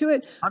looking into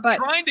it. I'm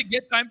trying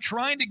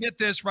to get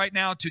this right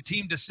now to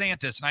Team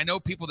DeSantis. And I know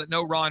people that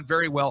know Ron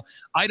very well.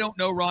 I don't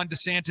know Ron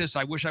DeSantis.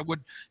 I wish I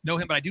would know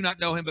him, but I do not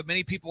know him. But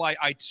many people I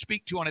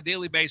speak to on a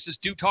daily basis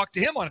do talk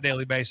to him on a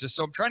daily basis.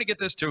 So I'm trying to get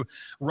this to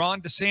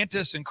Ron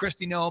DeSantis and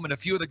Kristi Noem and a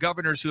few of the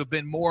governors who have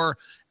been more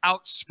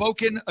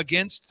outspoken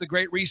against the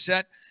Great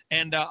Reset.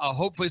 And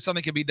hopefully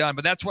something can be done.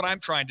 But that's what I'm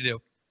trying to do.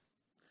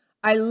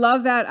 I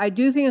love that. I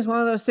do think it's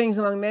one of those things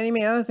among many,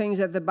 many other things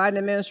that the Biden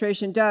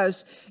administration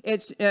does.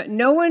 It's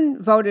no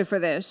one voted for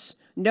this.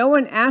 No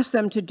one asked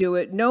them to do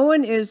it.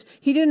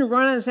 He didn't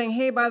run on saying,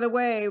 hey, by the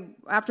way,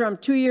 after I'm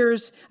 2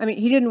 years, I mean,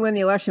 he didn't win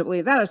the election,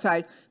 leave that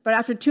aside. But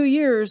after 2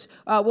 years,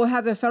 we'll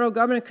have the federal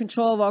government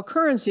control of all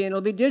currency, and it'll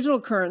be digital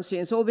currency.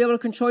 And so we'll be able to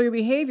control your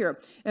behavior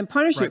and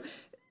punish you.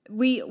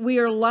 We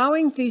are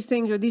allowing these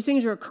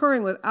things are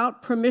occurring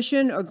without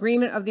permission,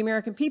 agreement of the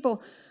American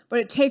people. But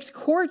it takes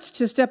courts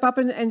to step up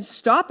and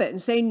stop it and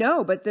say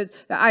no. But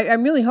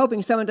I'm really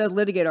hoping someone does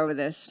litigate over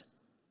this.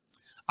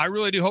 I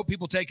really do hope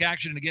people take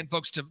action. And again,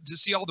 folks, to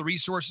see all the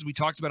resources we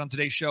talked about on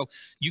today's show,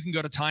 you can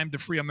go to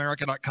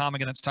timetofreeamerica.com.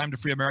 Again, that's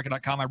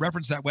timetofreeamerica.com. I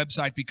reference that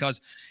website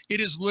because it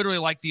is literally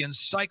like the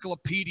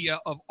encyclopedia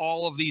of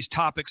all of these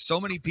topics.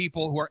 So many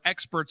people who are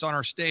experts on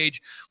our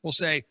stage will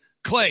say,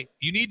 Clay,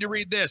 you need to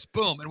read this.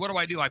 Boom. And what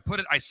do? I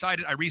put it, I cite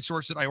it, I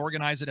resource it, I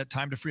organize it at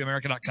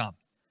timetofreeamerica.com.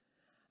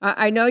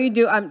 I know you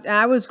do.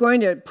 I was going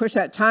to push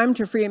that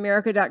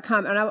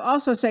timetofreeamerica.com. And I would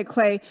also say,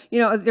 Clay,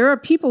 there are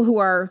people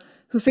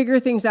who figure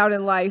things out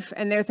in life,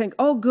 and they think,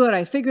 oh, good,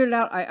 I figured it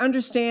out, I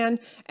understand.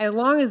 And as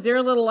long as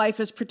their little life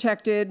is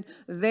protected,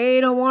 they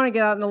don't want to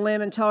get out on a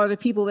limb and tell other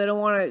people they don't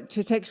want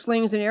to take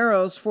slings and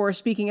arrows for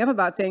speaking up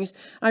about things.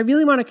 I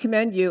really want to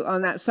commend you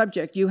on that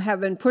subject. You have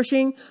been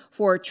pushing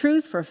for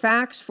truth, for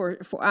facts,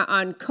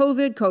 on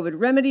COVID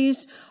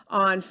remedies,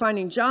 on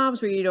finding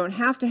jobs where you don't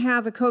have to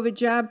have a COVID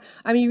jab.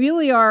 I mean, you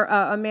really are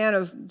a man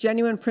of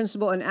genuine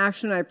principle and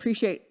action. I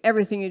appreciate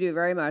everything you do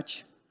very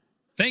much.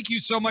 Thank you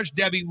so much,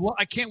 Debbie. Well,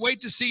 I can't wait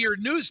to see your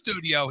new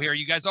studio here.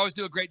 You guys always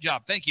do a great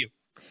job. Thank you.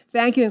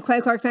 Thank you. And Clay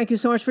Clark, thank you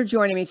so much for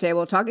joining me today.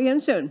 We'll talk again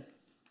soon.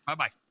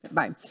 Bye-bye.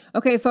 Bye.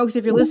 Okay, folks,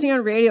 if you're listening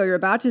on radio, you're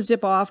about to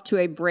zip off to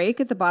a break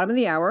at the bottom of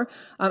the hour.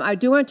 I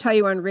do want to tell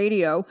you on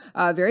radio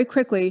very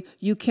quickly,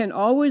 you can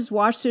always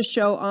watch this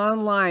show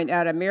online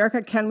at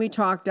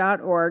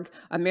americacanwetalk.org,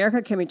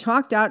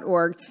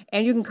 americacanwetalk.org,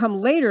 and you can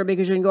come later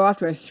because you can go off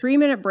to a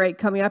 3-minute break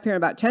coming up here in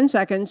about 10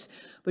 seconds.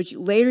 But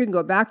later you can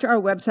go back to our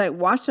website,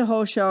 watch the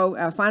whole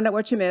show, find out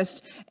what you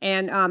missed,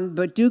 and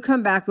but do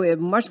come back. We have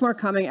much more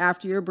coming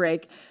after your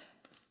break.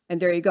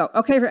 And there you go.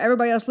 Okay, for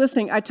everybody else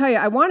listening, I tell you,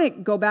 I want to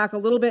go back a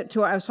little bit to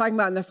what I was talking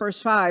about in the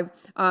first 5,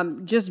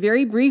 just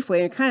very briefly,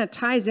 and it kind of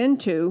ties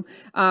into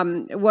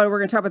what we're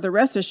going to talk about the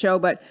rest of the show,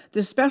 but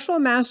the special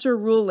master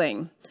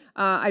ruling,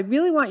 I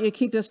really want you to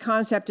keep this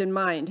concept in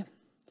mind.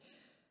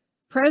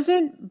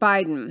 President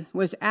Biden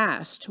was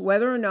asked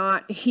whether or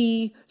not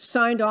he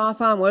signed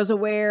off on, was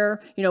aware,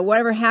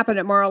 whatever happened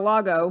at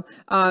Mar-a-Lago,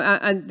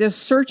 and this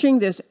searching,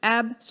 this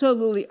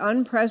absolutely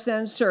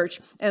unprecedented search,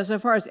 and so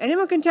far as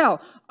anyone can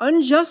tell,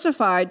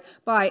 unjustified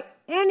by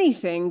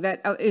anything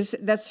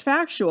that's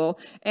factual.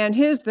 And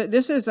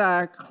this is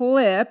a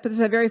clip. This is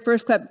the very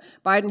first clip.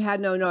 Biden had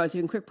no notice.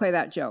 You can quick play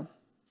that, Joe.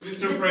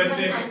 Mr.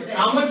 President,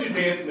 how much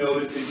advance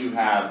notice did you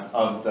have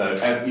of the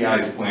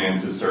FBI's plan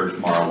to search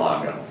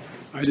Mar-a-Lago?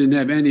 I didn't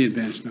have any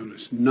advance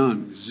notice.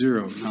 None.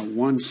 Zero. Not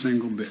one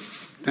single bit.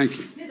 Thank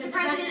you. Mr.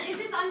 President, is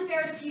this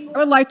unfair to people? I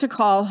would like to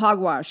call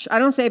hogwash. I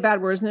don't say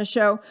bad words in this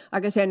show. I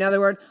can say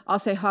another word. I'll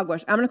say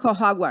hogwash. I'm going to call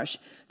hogwash.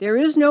 There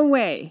is no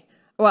way,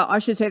 well, I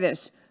should say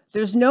this.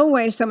 There's no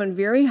way someone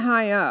very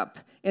high up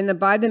in the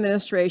Biden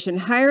administration,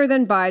 higher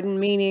than Biden,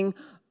 meaning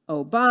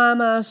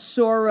Obama,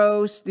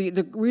 Soros,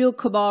 the real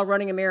cabal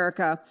running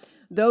America,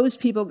 those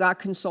people got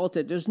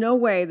consulted. There's no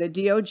way the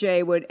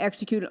DOJ would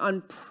execute an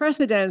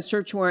unprecedented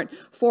search warrant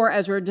for,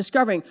 as we're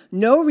discovering,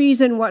 no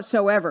reason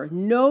whatsoever,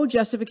 no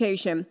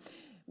justification,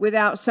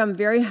 without some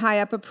very high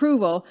up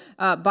approval.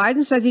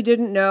 Biden says he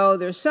didn't know.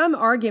 There's some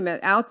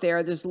argument out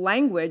there. There's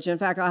language. In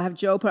fact, I'll have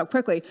Joe put up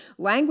quickly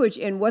language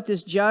in what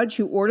this judge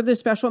who ordered the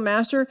special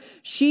master,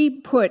 she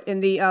put in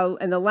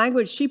the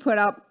language she put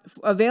out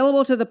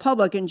available to the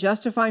public in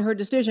justifying her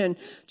decision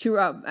to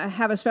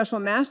have a special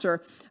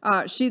master.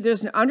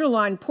 There's an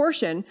underlined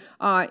portion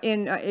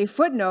in a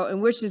footnote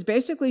in which is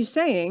basically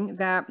saying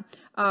that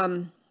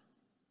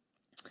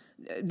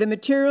the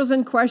materials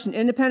in question,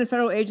 independent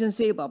federal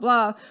agency, blah,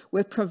 blah,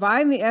 with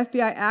providing the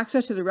FBI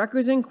access to the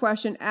records in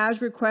question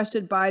as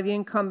requested by the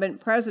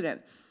incumbent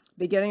president,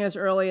 beginning as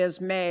early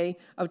as May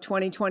of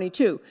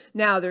 2022.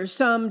 Now, there's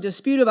some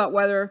dispute about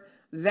whether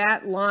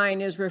that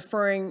line is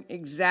referring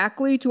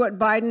exactly to what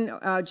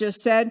Biden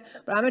just said,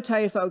 but I'm going to tell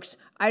you, folks,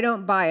 I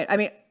don't buy it. I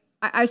mean,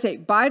 I say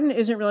Biden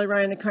isn't really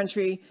running the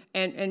country,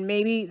 and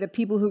maybe the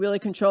people who really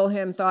control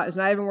him thought it's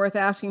not even worth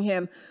asking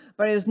him.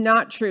 But it is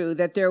not true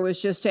that there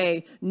was just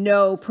a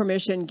no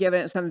permission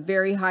given at some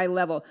very high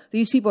level.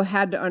 These people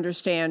had to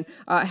understand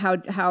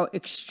how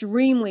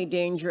extremely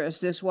dangerous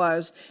this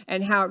was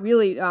and how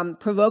really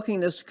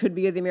provoking this could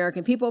be of the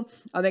American people.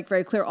 I'll make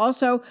very clear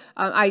also,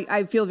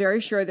 I feel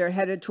very sure they're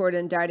headed toward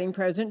indicting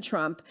President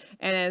Trump.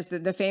 And as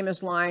the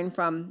famous line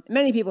from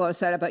many people have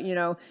said about,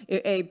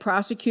 a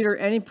prosecutor,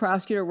 any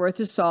prosecutor worth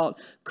his salt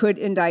could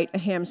indict a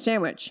ham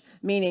sandwich,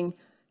 meaning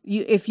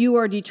if you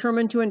are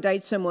determined to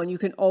indict someone, you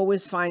can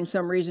always find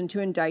some reason to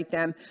indict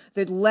them.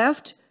 The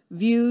left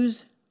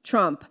views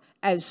Trump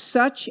as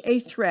such a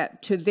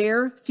threat to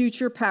their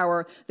future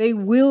power, they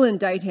will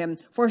indict him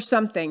for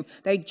something.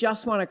 They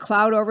just want a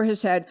cloud over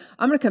his head.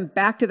 I'm going to come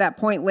back to that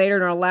point later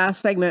in our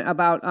last segment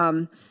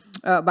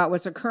about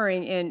what's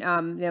occurring in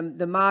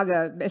the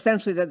MAGA,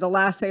 essentially the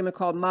last segment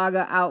called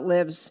MAGA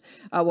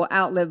will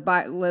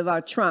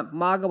outlive Trump.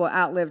 MAGA will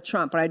outlive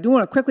Trump. But I do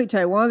want to quickly tell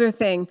you one other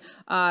thing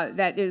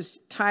that is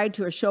tied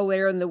to a show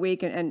later in the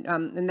week, and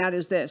that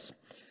is this.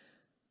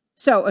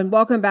 So, and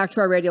welcome back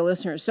to our radio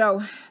listeners.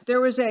 So there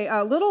was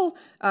a little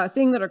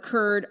thing that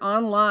occurred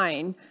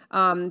online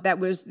that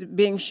was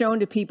being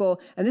shown to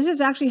people, and this is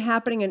actually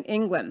happening in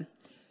England.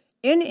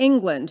 In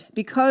England,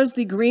 because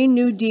the Green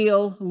New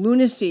Deal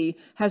lunacy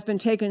has been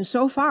taken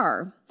so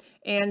far,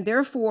 and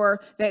therefore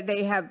that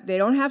they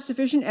don't have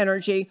sufficient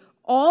energy,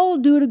 all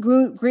due to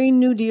Green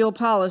New Deal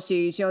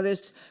policies,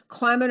 this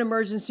climate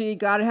emergency,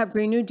 got to have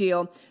Green New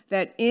Deal,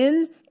 that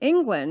in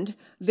England,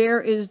 there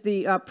is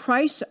the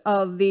price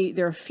of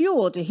their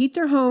fuel to heat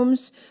their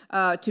homes,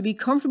 to be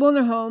comfortable in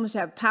their homes, to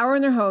have power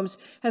in their homes,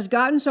 has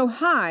gotten so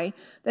high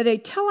that a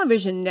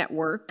television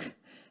network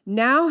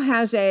now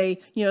has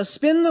a,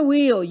 spin the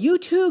wheel. You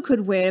too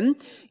could win,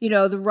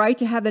 the right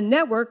to have the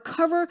network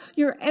cover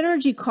your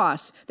energy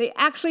costs. They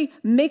actually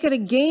make it a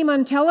game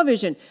on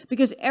television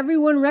because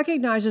everyone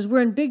recognizes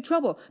we're in big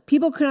trouble.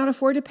 People cannot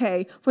afford to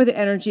pay for the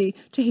energy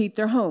to heat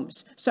their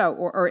homes. So,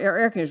 or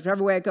air conditioners,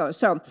 whichever way it goes.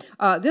 So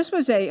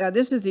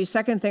this is the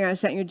second thing I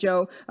sent you,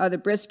 Joe, the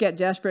Brits Get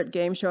Desperate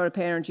game show to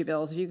pay energy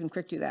bills. If you can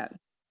quick do that.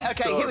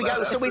 Okay, here we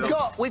go. So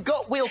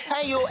we'll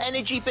pay your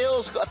energy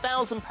bills, got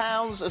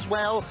 £1,000 as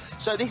well.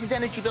 So this is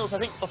energy bills, I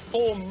think, for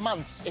 4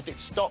 months if it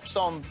stops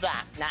on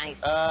that. Nice.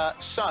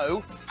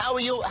 So how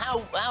are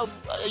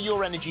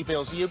your energy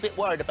bills? Are you a bit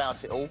worried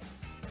about it all?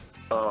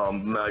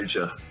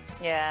 Major.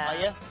 Yeah.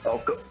 Are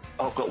you?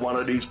 I've got one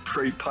of these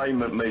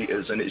prepayment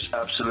meters and it's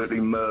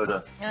absolutely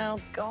murder. Oh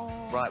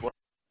God. Right. Well,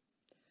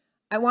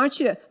 I want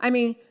you to, I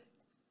don't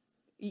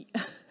even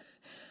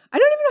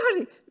know how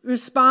to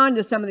respond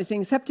to some of these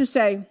things, except to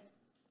say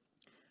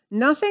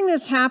nothing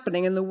that's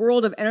happening in the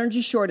world of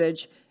energy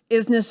shortage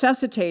is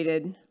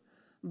necessitated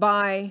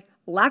by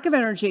lack of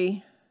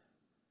energy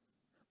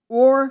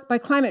or by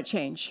climate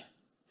change.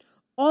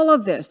 All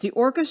of this, the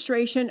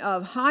orchestration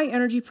of high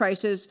energy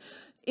prices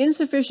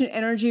insufficient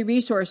energy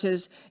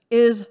resources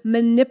is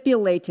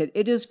manipulated.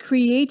 It is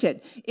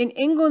created. In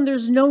England,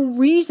 there's no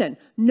reason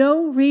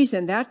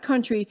that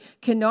country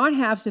cannot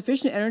have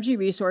sufficient energy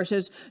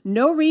resources,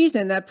 no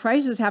reason that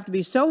prices have to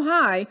be so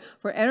high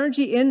for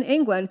energy in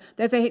England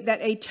that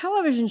a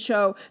television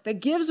show that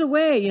gives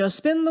away,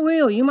 spin the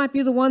wheel, you might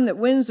be the one that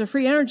wins the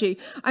free energy.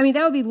 I mean,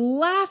 that would be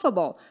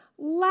laughable,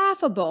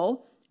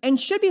 and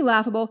should be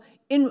laughable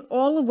in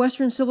all of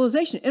Western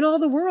civilization, in all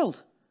the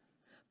world.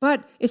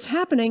 But it's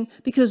happening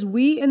because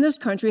we in this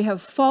country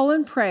have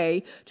fallen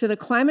prey to the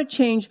climate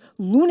change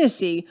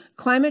lunacy,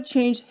 climate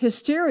change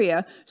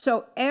hysteria.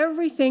 So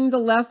everything the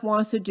left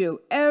wants to do,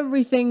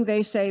 everything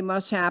they say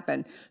must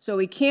happen. So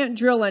we can't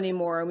drill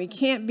anymore, and we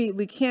can't be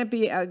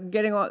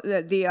getting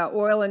the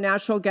oil and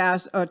natural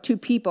gas to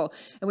people,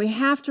 and we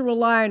have to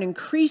rely on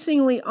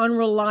increasingly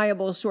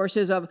unreliable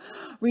sources of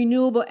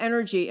renewable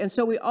energy. And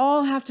so we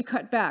all have to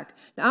cut back.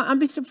 Now,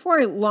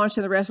 before I launch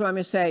into the rest of what I'm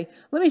going to say,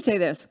 let me say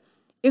this.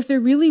 If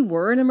there really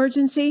were an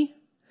emergency,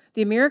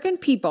 the American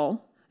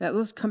people,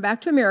 let's come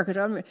back to America.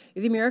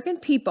 The American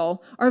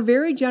people are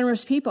very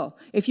generous people.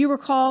 If you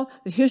recall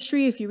the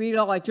history, if you read it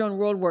all, like during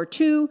World War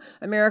II,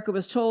 America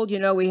was told,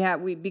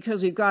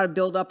 because we've got to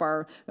build up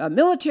our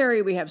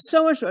military, we have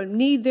so much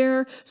need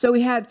there. So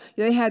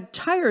they had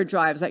tire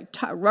drives, like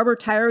rubber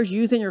tires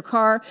used in your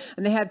car,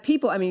 and they had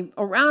people,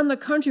 around the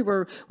country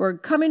were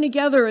coming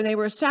together, and they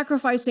were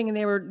sacrificing, and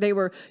they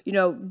were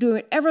doing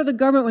whatever the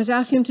government was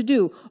asking them to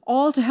do,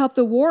 all to help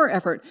the war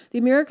effort. The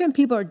American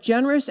people are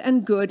generous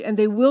and good, and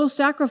they will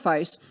sacrifice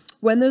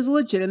when there's a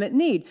legitimate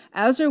need,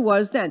 as there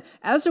was then.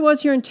 As there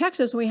was here in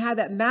Texas when we had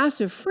that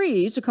massive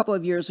freeze a couple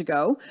of years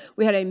ago.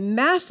 We had a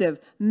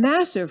massive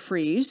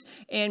freeze,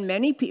 and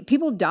many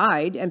people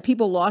died, and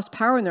people lost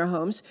power in their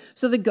homes.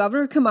 So the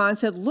governor came on and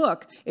said,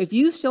 look, if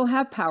you still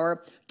have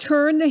power,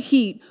 turn the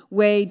heat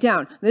way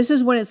down. This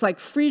is when it's like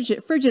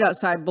frigid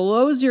outside,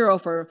 below zero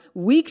for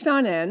weeks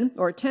on end,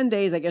 or 10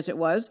 days, I guess it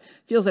was.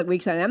 Feels like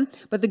weeks on end.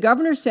 But the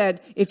governor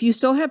said, if you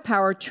still have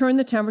power, turn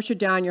the temperature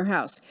down in your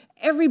house.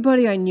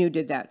 Everybody I knew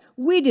did that.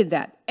 We did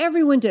that.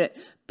 Everyone did it.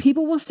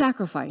 People will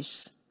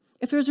sacrifice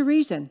if there's a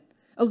reason,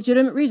 a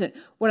legitimate reason.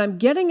 What I'm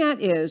getting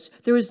at is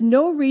there is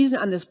no reason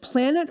on this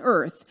planet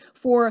Earth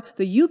for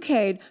the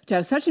UK to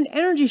have such an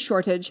energy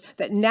shortage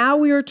that now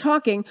we are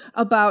talking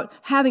about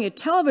having a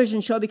television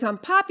show become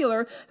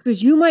popular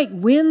because you might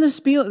win the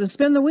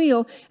spin the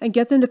wheel and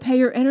get them to pay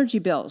your energy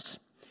bills.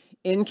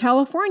 In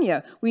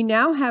California, we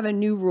now have a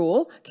new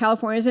rule.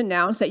 California has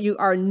announced that you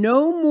are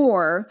no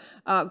more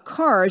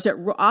cars that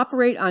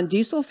operate on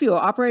diesel fuel,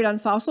 operate on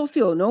fossil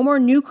fuel, no more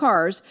new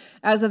cars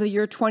as of the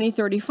year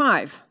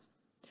 2035.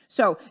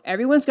 So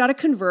everyone's got to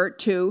convert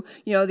to,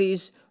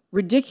 these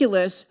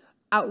ridiculous,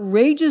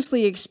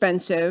 outrageously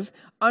expensive,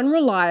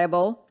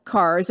 unreliable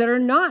cars that are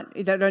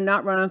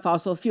not run on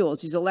fossil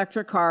fuels, these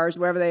electric cars,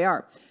 wherever they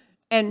are.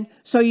 And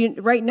so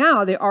right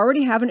now, they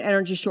already have an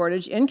energy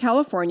shortage in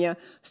California.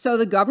 So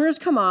the governor's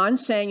come on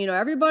saying,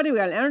 everybody, we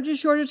got an energy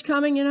shortage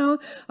coming,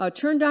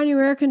 turn down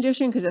your air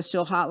conditioning because it's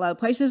still hot, loud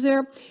places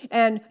there.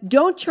 And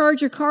don't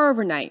charge your car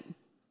overnight.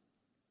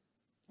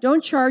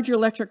 Don't charge your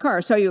electric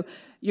car. So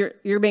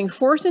you're being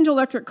forced into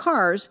electric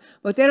cars,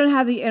 but they don't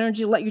have the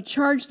energy to let you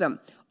charge them.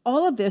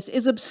 All of this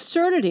is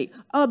absurdity.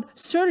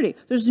 Absurdity.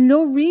 There's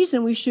no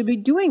reason we should be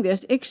doing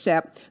this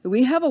except that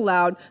we have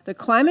allowed the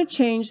climate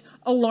change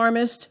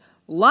alarmist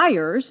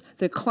liars,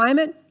 the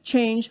climate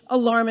change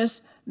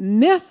alarmist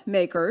myth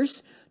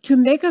makers, to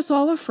make us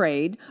all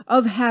afraid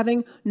of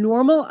having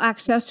normal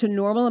access to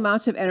normal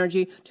amounts of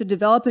energy, to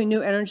developing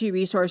new energy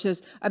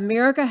resources.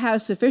 America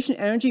has sufficient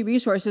energy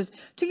resources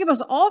to keep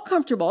us all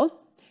comfortable,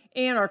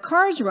 and our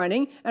cars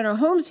running, and our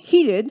homes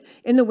heated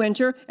in the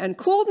winter and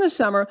cooled in the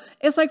summer.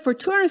 It's like for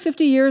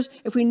 250 years,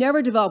 if we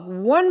never develop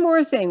one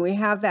more thing, we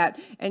have that.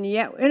 And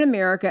yet in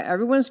America,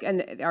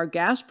 and our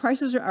gas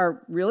prices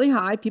are really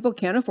high. People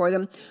can't afford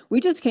them. We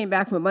just came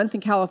back from a month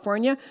in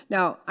California.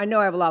 Now, I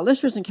know I have a lot of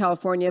listeners in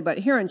California, but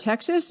here in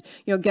Texas,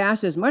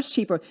 gas is much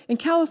cheaper. In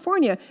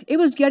California, it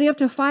was getting up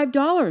to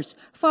 $5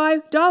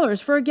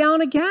 for a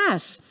gallon of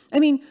gas.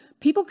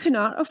 People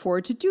cannot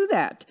afford to do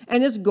that.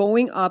 And it's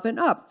going up and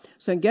up.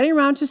 So I'm getting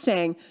around to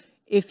saying,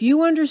 if you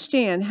don't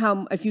understand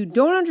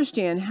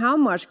how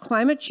much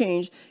climate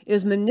change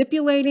is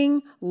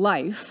manipulating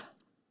life,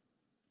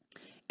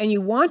 and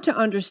you want to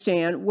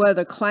understand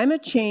whether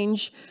climate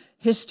change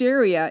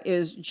hysteria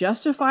is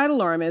justified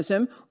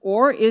alarmism,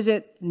 or is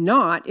it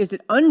not? Is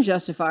it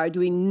unjustified?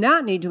 Do we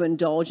not need to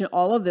indulge in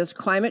all of this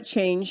climate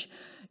change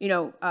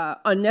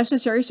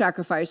unnecessary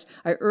sacrifice?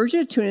 I urge you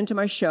to tune into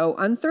my show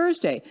on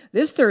Thursday.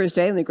 This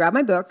Thursday, let me grab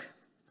my book.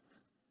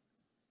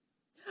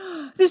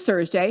 This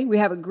Thursday, we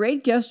have a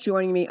great guest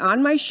joining me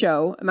on my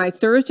show. My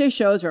Thursday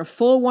shows are a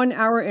full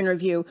 1-hour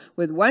interview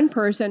with one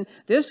person.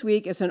 This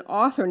week, it's an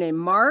author named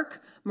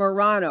Mark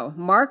Morano.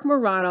 Mark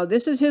Morano,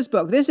 this is his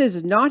book. This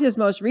is not his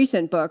most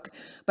recent book,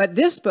 but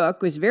this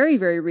book was very,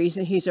 very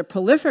recent. He's a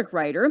prolific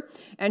writer,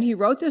 and he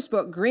wrote this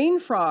book, Green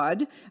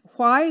Fraud,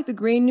 Why the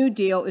Green New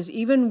Deal is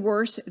Even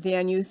Worse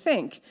Than You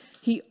Think.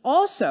 He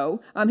also,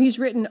 he's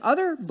written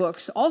other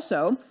books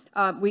also,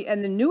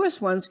 and the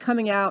newest one's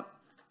coming out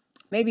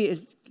maybe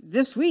is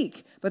this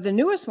week, but the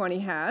newest one he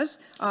has,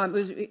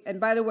 and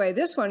by the way,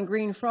 this one,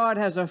 Green Fraud,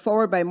 has a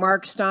foreword by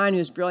Mark Stein,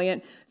 who's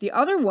brilliant. The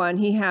other one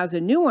he has, a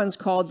new one's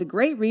called The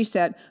Great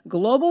Reset,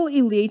 Global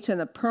Elites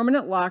and the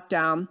Permanent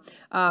Lockdown.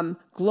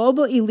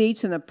 Global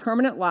Elites and the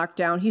Permanent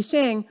Lockdown. He's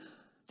saying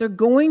they're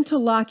going to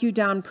lock you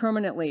down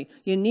permanently.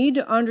 You need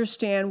to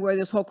understand where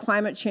this whole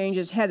climate change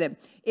is headed.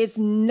 It's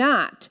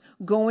not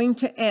going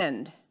to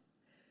end.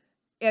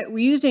 We're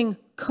using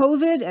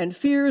COVID and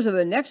fears of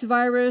the next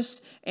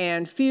virus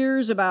and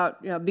fears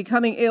about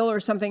becoming ill or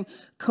something.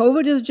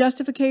 COVID is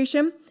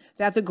justification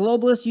that the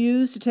globalists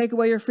use to take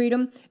away your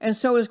freedom, and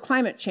so is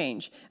climate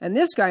change. And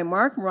this guy,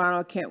 Mark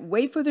Morano, can't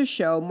wait for the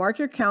show. Mark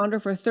your calendar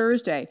for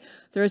Thursday,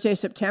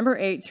 September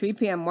 8th, 3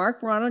 p.m.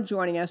 Mark Morano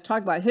joining us,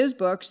 talk about his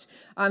books.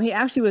 He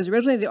actually was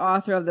originally the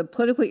author of The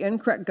Politically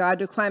Incorrect Guide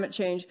to Climate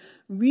Change.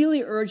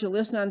 Really urge you to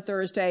listen on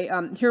Thursday.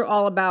 Hear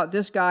all about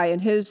this guy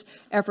and his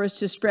efforts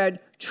to spread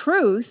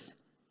truth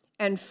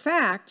and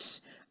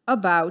facts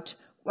about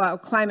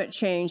climate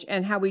change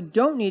and how we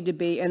don't need to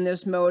be in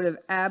this mode of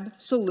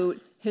absolute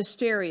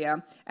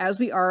hysteria as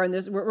we are in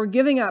this. We're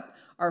giving up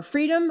our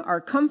freedom, our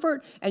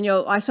comfort. And,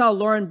 I saw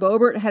Lauren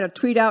Boebert had a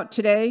tweet out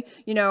today,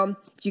 if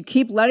you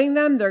keep letting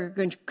them, they're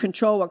going to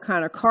control what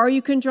kind of car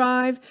you can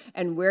drive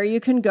and where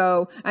you can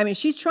go. I mean,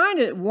 she's trying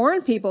to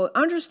warn people,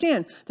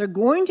 understand, they're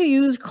going to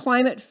use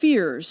climate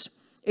fears.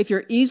 If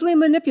you're easily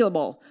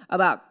manipulable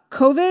about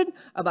COVID,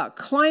 about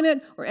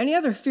climate, or any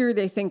other fear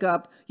they think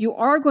up, you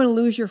are going to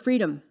lose your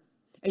freedom.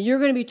 And you're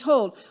going to be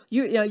told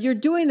you're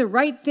doing the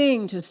right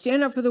thing to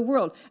stand up for the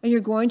world, and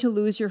you're going to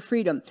lose your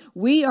freedom.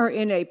 We are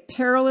in a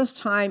perilous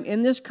time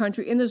in this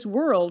country, in this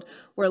world,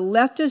 where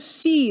leftists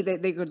see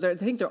that they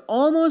think they're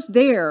almost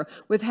there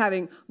with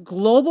having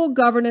global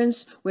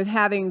governance, with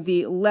having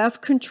the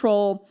left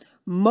control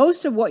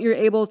most of what you're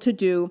able to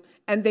do.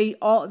 And they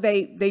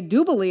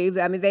do believe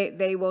that,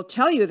 they will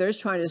tell you they're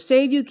just trying to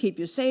save you, keep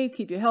you safe,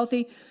 keep you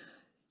healthy.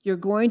 You're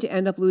going to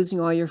end up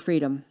losing all your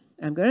freedom.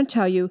 I'm going to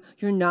tell you,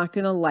 you're not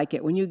going to like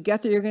it. When you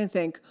get there, you're going to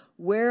think,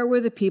 where were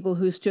the people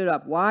who stood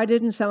up? Why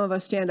didn't some of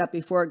us stand up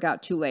before it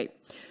got too late?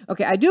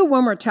 Okay, I do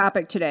one more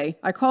topic today.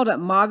 I called it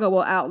MAGA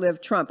will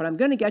outlive Trump, and I'm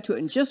going to get to it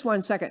in just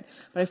 1 second.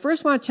 But I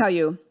first want to tell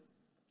you,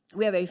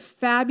 we have a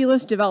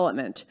fabulous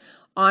development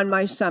on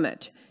my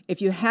summit.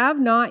 If you have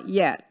not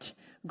yet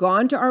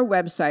gone to our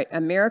website,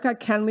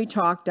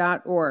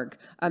 americacanwetalk.org,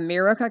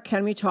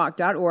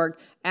 americacanwetalk.org,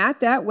 at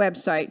that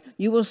website,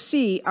 you will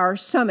see our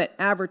summit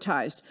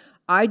advertised.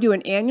 I do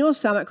an annual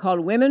summit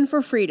called Women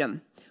for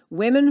Freedom.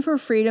 Women for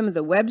Freedom.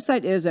 The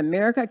website is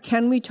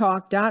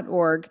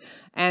americacanwetalk.org.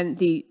 And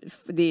the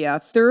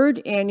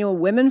third annual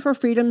Women for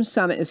Freedom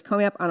Summit is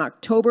coming up on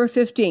October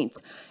 15th.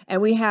 And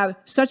we have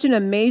such an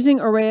amazing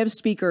array of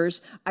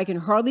speakers, I can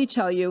hardly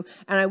tell you.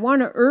 And I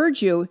want to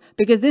urge you,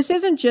 because this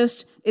isn't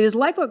just, it is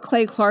like what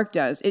Clay Clark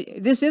does.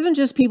 This isn't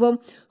just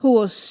people who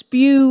will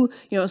spew,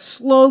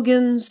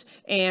 slogans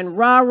and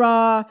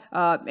rah-rah.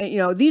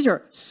 These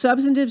are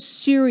substantive,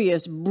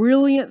 serious,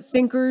 brilliant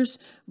thinkers,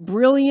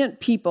 brilliant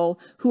people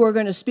who are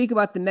going to speak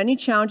about the many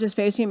challenges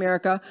facing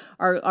America.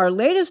 Our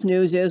latest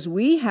news is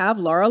we have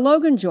Lara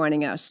Logan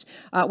joining us.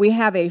 We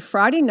have a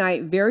Friday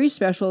night, very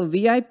special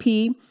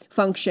VIP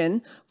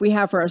function. We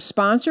have for our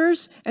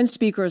sponsors and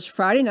speakers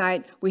Friday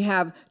night, we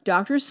have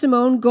Dr.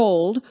 Simone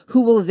Gold, who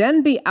will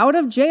then be out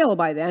of jail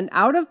by then,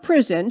 out of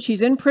prison.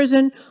 She's in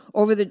prison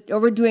over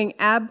doing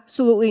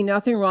absolutely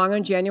nothing wrong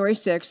on January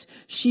 6th.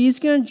 She's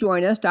going to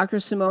join us,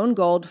 Dr. Simone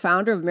Gold,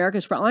 founder of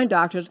America's Frontline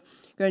Doctors,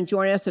 going to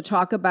join us to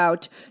talk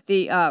about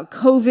the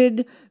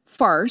COVID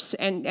farce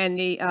and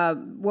the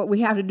what we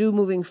have to do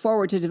moving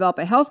forward to develop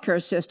a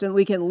healthcare system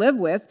we can live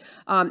with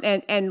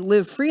and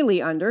live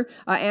freely under.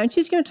 And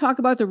she's going to talk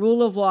about the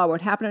rule of law,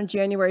 what happened on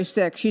January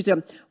 6th. She's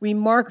a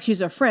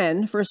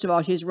friend. First of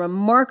all, she's a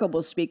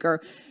remarkable speaker.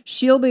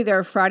 She'll be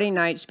there Friday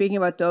night speaking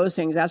about those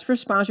things. That's for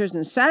sponsors.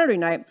 And Saturday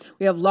night,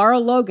 we have Lara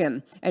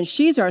Logan, and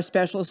she's our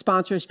special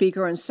sponsor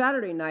speaker on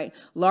Saturday night.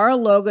 Lara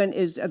Logan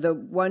is the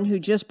one who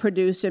just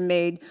produced and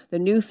made the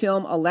new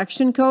film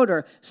Election Code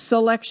or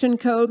Selection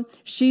Code.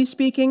 She's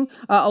speaking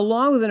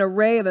along with an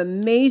array of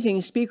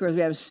amazing speakers.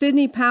 We have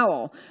Sidney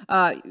Powell,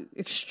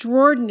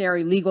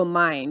 extraordinary legal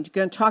mind,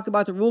 going to talk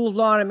about the rule of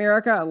law in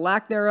America, a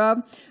lack thereof.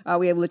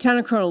 We have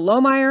Lieutenant Colonel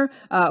Lohmeyer,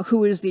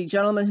 who is the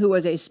gentleman who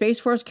was a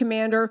Space Force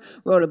commander,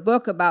 wrote a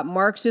book about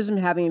Marxism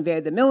having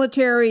invaded the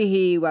military.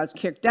 He was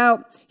kicked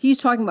out. He's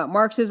talking about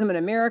Marxism in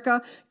America.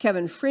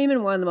 Kevin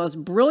Freeman, one of the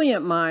most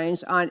brilliant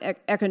minds on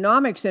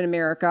economics in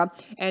America,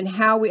 and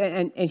how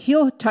and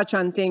he'll touch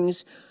on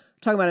things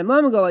talking about a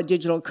moment ago, a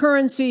digital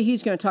currency.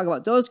 He's going to talk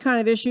about those kind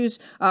of issues.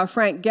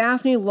 Frank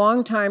Gaffney,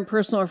 longtime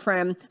personal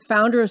friend,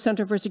 founder of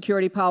Center for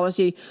Security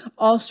Policy,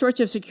 all sorts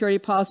of security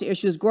policy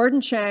issues. Gordon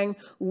Chang,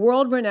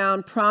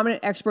 world-renowned, prominent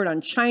expert on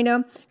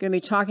China, going to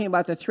be talking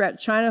about the threat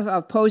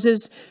China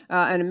poses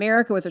in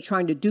America, what they're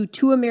trying to do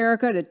to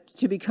America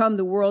to become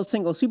the world's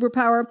single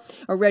superpower.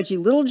 Reggie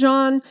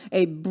Littlejohn,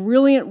 a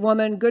brilliant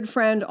woman, good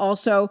friend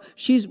also.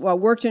 She's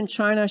worked in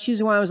China. She's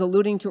the one I was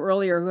alluding to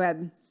earlier who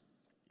had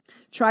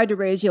tried to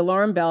raise the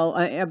alarm bell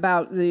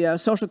about the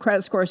social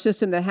credit score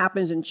system that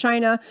happens in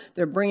China.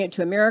 They're bringing it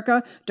to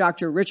America.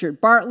 Dr. Richard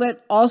Bartlett,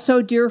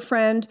 also dear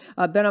friend,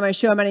 been on my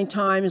show many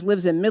times,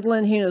 lives in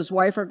Midland. He and his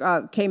wife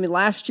came in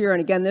last year and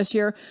again this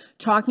year,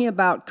 talking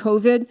about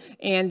COVID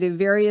and the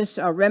various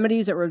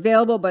remedies that were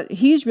available. But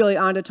he's really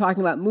on to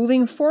talking about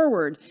moving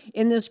forward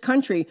in this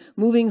country,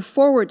 moving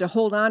forward to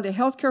hold on to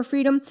healthcare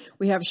freedom.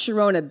 We have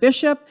Sharona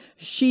Bishop.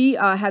 She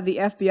had the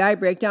FBI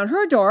break down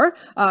her door,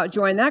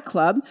 join that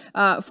club,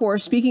 for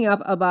speaking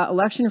up about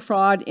election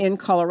fraud in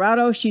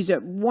Colorado. She's a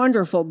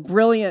wonderful,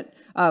 brilliant,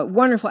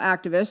 wonderful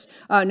activist.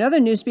 Another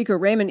new speaker,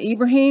 Raymond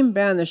Ibrahim,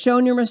 been on the show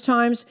numerous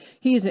times.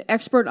 He's an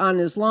expert on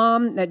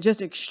Islam,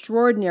 just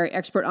extraordinary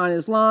expert on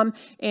Islam.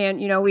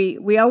 And, you know,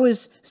 we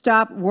always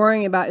stop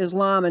worrying about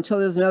Islam until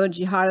there's another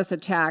jihadist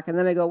attack. And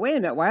then they go, wait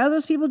a minute, why do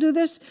those people do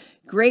this?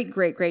 Great,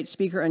 great, great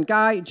speaker and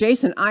guy.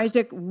 Jason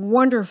Isaac,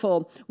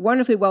 wonderful,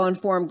 wonderfully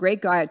well-informed, great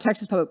guy at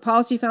Texas Public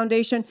Policy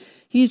Foundation.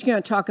 He's going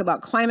to talk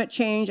about climate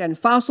change and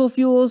fossil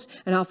fuels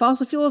and how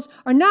fossil fuels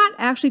are not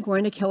actually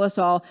going to kill us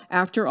all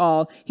after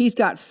all. He's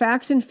got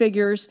facts and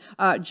figures,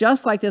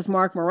 just like this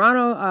Mark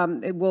Morano.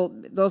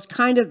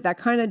 That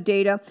kind of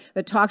data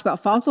that talks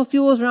about fossil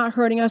fuels are not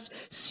hurting us.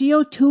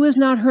 CO2 is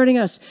not hurting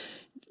us.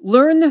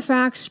 Learn the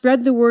facts,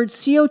 spread the word.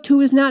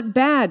 CO2 is not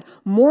bad.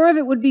 More of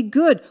it would be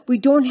good. We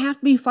don't have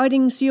to be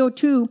fighting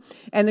CO2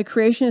 and the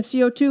creation of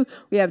CO2.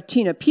 We have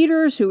Tina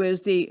Peters, who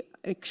is the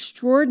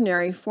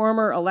extraordinary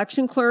former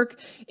election clerk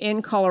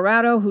in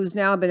Colorado, who's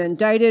now been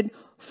indicted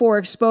for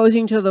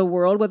exposing to the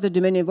world what the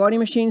Dominion voting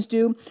machines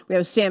do. We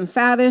have Sam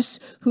Favis,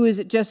 who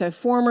is just a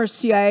former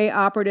CIA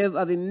operative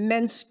of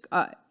immense,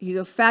 he's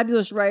a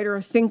fabulous writer,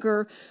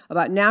 thinker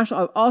about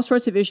all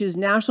sorts of issues,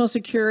 national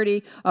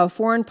security,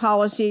 foreign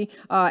policy.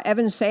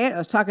 Evan Sayet, I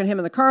was talking to him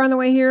in the car on the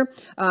way here.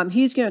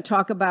 He's going to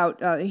talk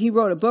about, he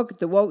wrote a book,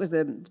 The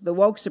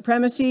Woke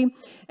Supremacy,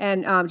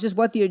 and just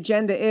what the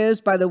agenda is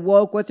by the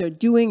woke, what they're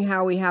doing,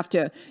 how we have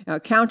to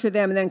counter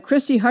them. And then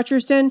Christy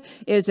Hutcherson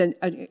is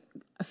a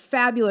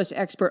fabulous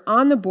expert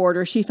on the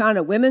border. She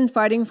founded Women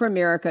Fighting for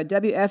America,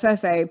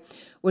 WFFA,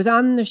 was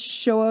on the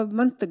show a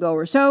month ago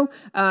or so.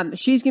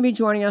 She's going to be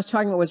joining us,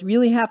 talking about what's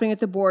really happening at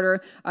the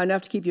border,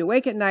 enough to keep you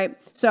awake at night.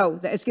 So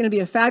it's going to be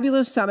a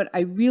fabulous summit.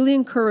 I really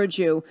encourage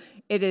you.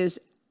 It is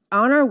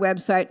on our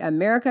website,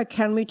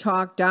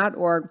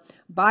 americacanwetalk.org.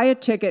 Buy a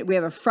ticket. We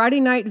have a Friday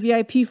night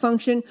VIP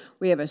function.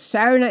 We have a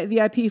Saturday night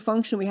VIP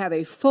function. We have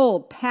a full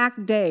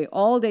packed day,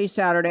 all day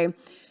Saturday.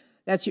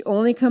 That's the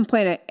only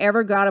complaint I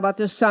ever got about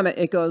this summit.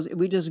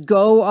 We just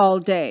go all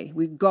day.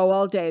 We go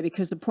all day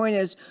because the point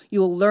is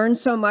you'll learn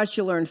so much.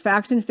 You'll learn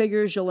facts and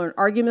figures. You'll learn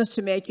arguments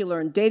to make. You'll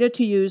learn data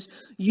to use.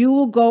 You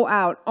will go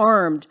out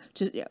armed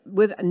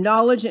with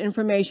knowledge and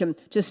information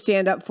to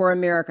stand up for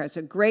America. It's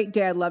a great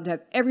day. I'd love to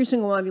have every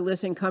single one of you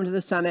listening come to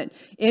the summit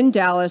in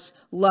Dallas.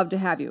 Love to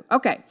have you.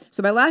 Okay,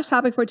 so my last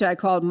topic for today I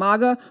called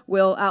MAGA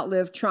Will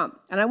Outlive Trump.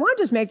 And I want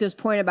to just make this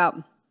point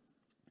about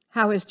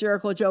how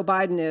hysterical Joe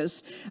Biden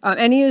is.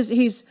 And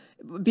he's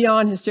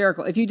beyond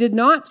hysterical. If you did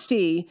not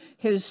see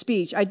his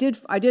speech, I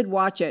did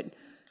watch it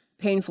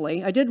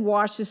painfully. I did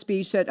watch the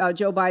speech that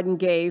Joe Biden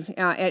gave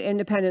at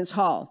Independence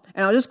Hall.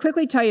 And I'll just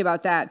quickly tell you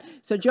about that.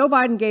 So Joe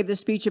Biden gave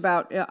this speech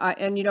about,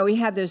 and you know, he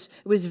had this,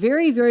 it was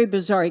very, very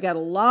bizarre. He got a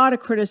lot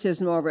of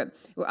criticism over it.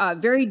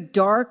 Very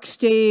dark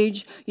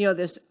stage, you know,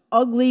 this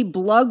ugly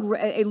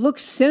it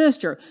looks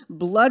sinister,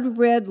 blood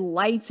red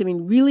lights. I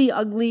mean, really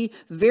ugly,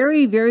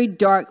 very, very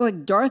dark,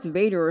 like Darth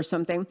Vader or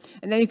something.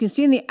 And then you can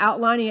see in the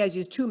outline, he has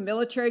these two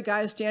military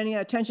guys standing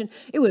at attention.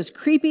 It was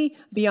creepy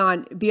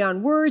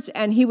beyond words.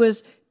 And he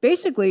was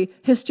basically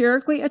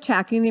hysterically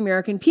attacking the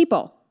American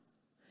people.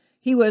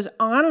 He was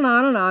on and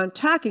on and on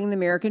attacking the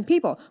American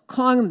people,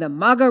 calling them the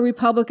MAGA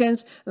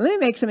Republicans. And let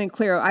me make something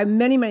clear. I have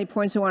many, many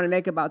points I want to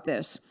make about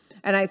this.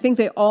 And I think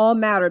they all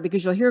matter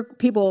because you'll hear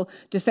people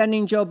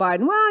defending Joe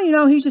Biden. Well, you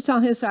know, he's just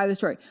telling his side of the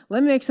story.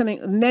 Let me make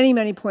many,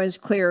 many points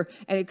clear,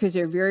 and because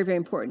they're very, very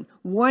important.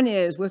 One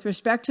is with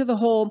respect to the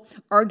whole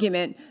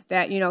argument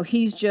that, you know,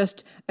 he's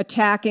just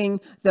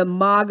attacking the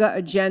MAGA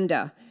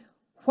agenda.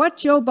 What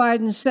Joe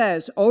Biden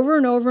says over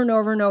and over and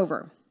over and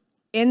over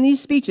in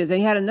these speeches, and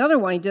he had another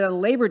one he did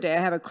on Labor Day. I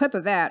have a clip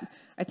of that.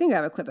 I think I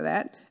have a clip of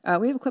that.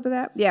 We have a clip of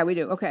that? Yeah, we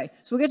do. Okay.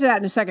 So we'll get to that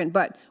in a second.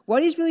 But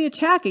what he's really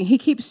attacking,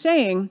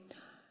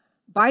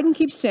 Biden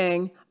keeps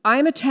saying,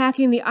 I'm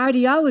attacking the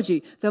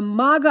ideology, the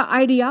MAGA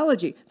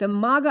ideology, the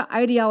MAGA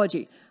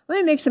ideology. Let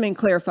me make something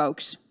clear,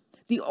 folks.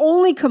 The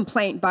only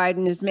complaint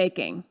Biden is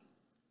making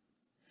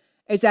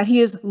is that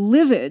he is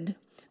livid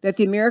that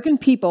the American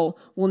people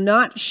will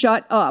not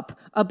shut up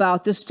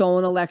about the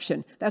stolen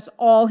election. That's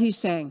all he's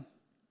saying.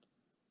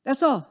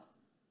 That's all.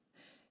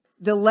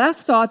 The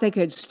left thought they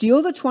could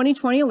steal the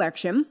 2020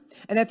 election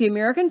and that the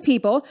American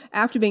people,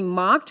 after being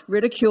mocked,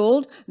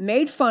 ridiculed,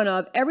 made fun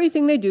of,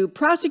 everything they do,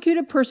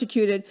 prosecuted,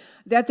 persecuted,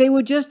 that they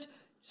would just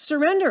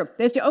surrender.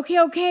 They say,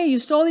 okay, you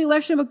stole the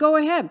election, but go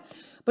ahead.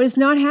 But it's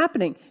not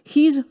happening.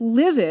 He's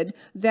livid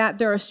that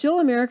there are still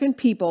American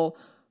people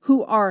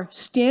who are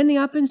standing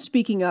up and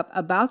speaking up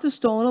about the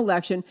stolen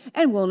election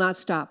and will not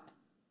stop.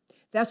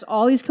 That's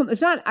all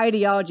it's not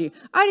ideology.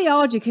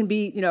 Ideology can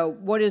be,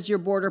 what is your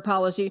border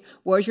policy?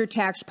 What is your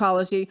tax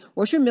policy?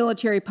 What's your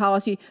military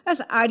policy?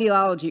 That's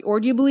ideology. Or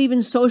do you believe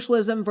in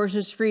socialism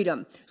versus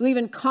freedom? Do you believe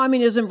in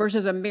communism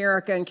versus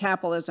America and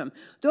capitalism?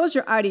 Those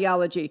are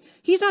ideology.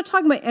 He's not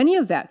talking about any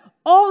of that.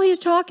 All he's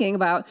talking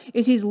about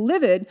is he's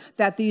livid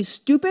that these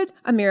stupid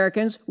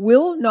Americans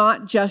will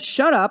not just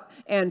shut up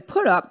and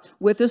put up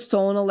with the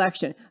stolen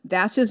election.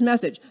 That's his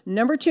message.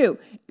 Number two,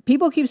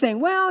 people keep saying,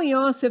 well,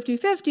 it's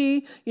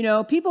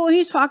 50-50.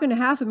 He's talking to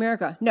half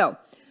America. No.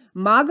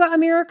 MAGA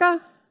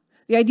America,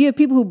 the idea of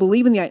people who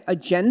believe in the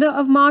agenda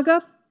of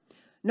MAGA,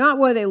 not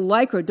whether they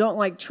like or don't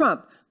like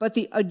Trump, but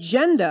the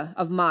agenda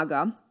of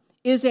MAGA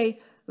is a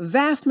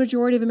vast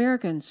majority of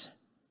Americans.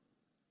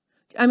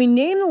 I mean,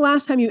 name the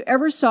last time you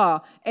ever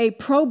saw a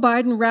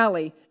pro-Biden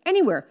rally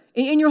anywhere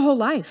in your whole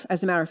life,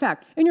 as a matter of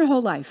fact, in your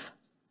whole life.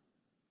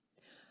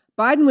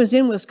 Biden was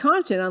in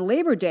Wisconsin on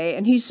Labor Day,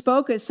 and he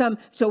spoke at so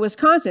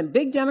Wisconsin,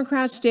 big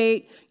Democrat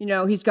state,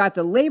 he's got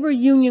the labor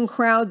union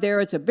crowd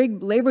there. It's a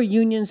big labor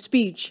union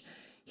speech.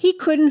 He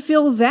couldn't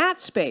fill that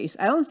space.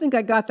 I don't think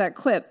I got that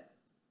clip.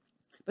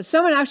 But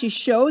someone actually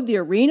showed the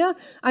arena.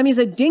 I mean, it's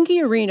a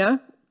dinky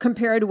arena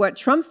compared to what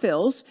Trump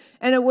fills,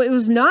 and it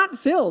was not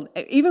filled,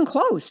 even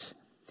close.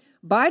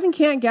 Biden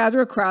can't gather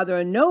a crowd. There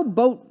are no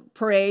boat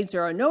parades.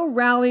 There are no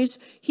rallies.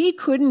 He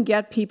couldn't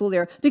get people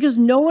there because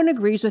no one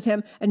agrees with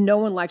him and no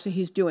one likes what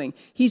he's doing.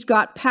 He's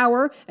got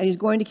power, and he's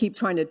going to keep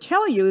trying to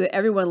tell you that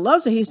everyone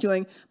loves what he's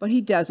doing, but he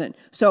doesn't.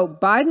 So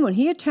Biden, when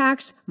he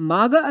attacks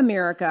MAGA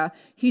America,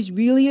 he's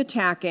really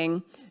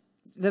attacking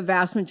the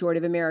vast majority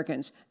of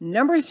Americans.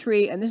 Number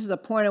three, and this is a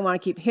point I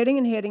want to keep hitting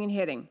and hitting and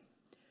hitting.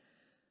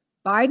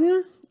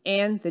 Biden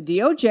and the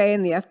DOJ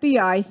and the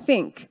FBI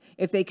think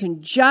if they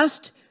can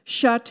just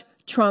shut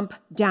Trump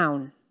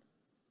down,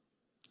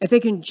 if they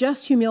can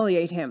just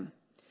humiliate him,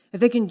 if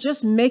they can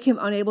just make him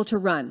unable to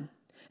run,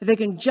 if they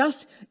can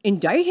just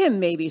indict him,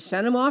 maybe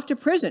send him off to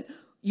prison,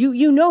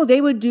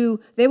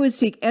 they would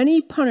seek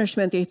any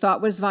punishment they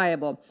thought was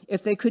viable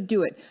if they could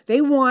do it.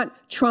 They want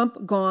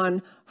Trump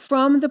gone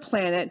from the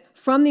planet,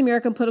 from the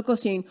American political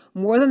scene,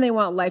 more than they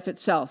want life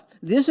itself.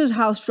 This is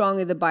how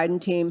strongly the Biden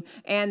team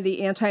and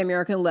the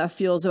anti-American left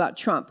feels about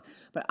Trump.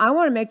 But I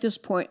want to make this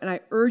point, and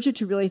I urge you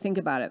to really think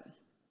about it.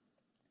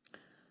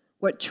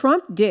 What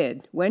Trump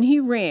did when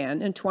he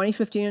ran in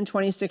 2015 and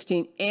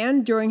 2016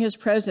 and during his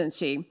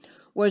presidency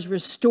was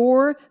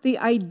restore the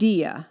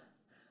idea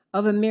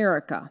of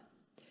America.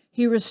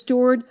 He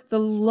restored the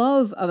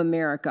love of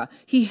America.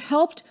 He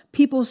helped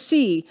people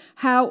see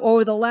how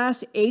over the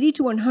last 80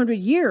 to 100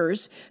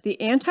 years,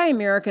 the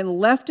anti-American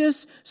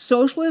leftist,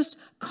 socialist,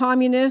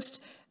 communist,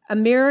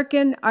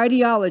 American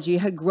ideology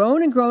had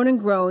grown and grown and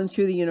grown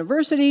through the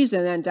universities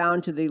and then down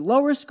to the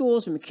lower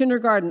schools from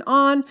kindergarten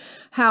on,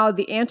 how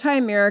the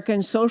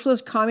anti-American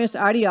socialist communist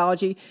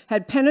ideology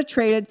had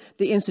penetrated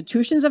the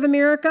institutions of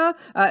America,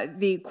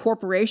 the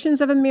corporations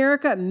of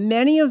America,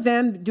 many of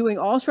them doing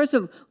all sorts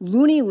of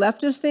loony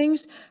leftist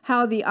things,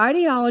 how the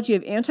ideology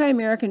of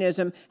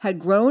anti-Americanism had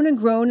grown and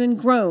grown and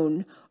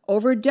grown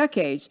over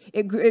decades.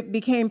 It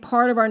became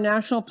part of our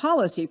national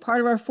policy, part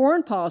of our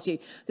foreign policy,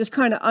 this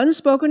kind of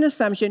unspoken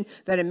assumption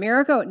that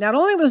America not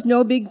only was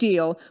no big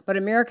deal, but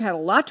America had a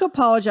lot to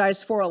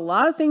apologize for, a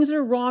lot of things that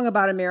are wrong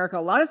about America,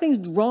 a lot of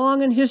things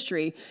wrong in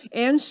history.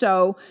 And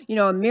so,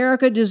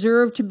 America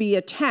deserved to be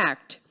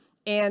attacked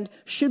and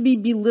should be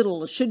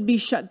belittled, should be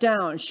shut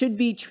down, should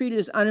be treated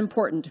as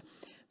unimportant.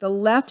 The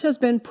left has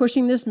been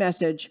pushing this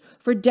message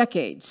for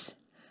decades.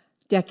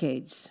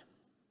 Decades.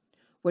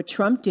 What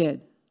Trump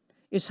did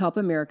is help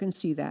Americans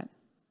see that.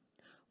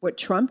 What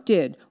Trump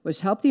did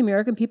was help the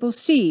American people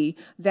see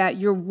that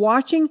you're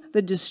watching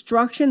the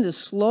destruction, the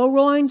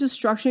slow-rolling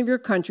destruction of your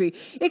country.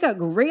 It got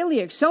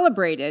greatly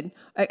accelerated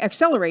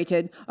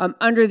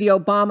under the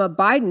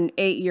Obama-Biden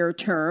 8-year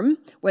term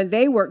when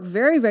they worked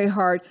very, very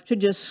hard to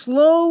just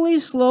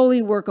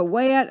slowly work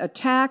away at,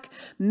 attack,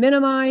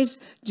 minimize,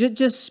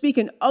 just speak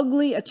in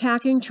ugly,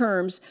 attacking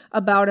terms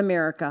about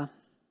America.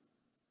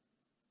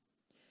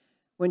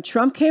 When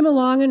Trump came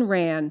along and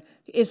ran,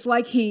 it's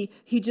like he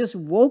just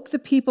woke the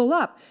people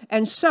up.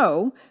 And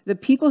so the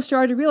people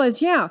started to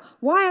realize,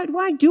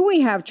 why do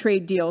we have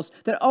trade deals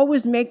that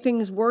always make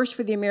things worse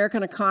for the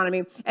American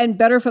economy and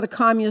better for the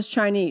communist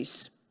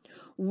Chinese?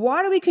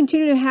 Why do we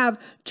continue to have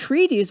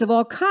treaties of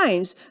all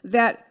kinds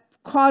that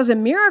cause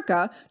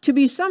America to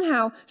be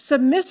somehow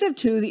submissive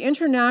to the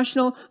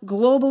international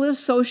globalist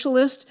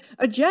socialist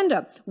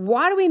agenda.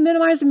 Why do we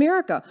minimize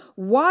America?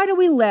 Why do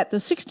we let the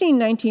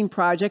 1619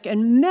 Project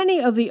and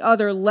many of the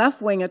other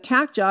left-wing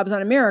attack jobs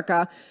on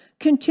America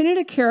continue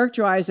to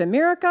characterize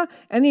America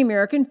and the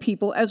American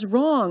people as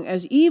wrong,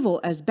 as evil,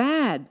 as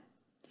bad?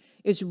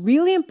 It's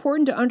really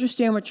important to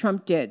understand what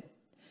Trump did.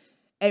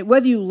 And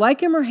whether you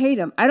like him or hate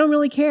him, I don't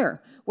really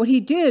care. What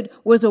he did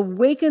was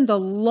awaken the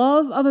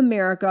love of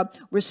America,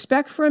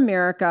 respect for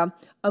America,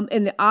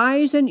 in the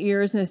eyes and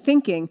ears and the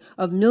thinking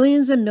of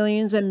millions and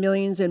millions and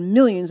millions and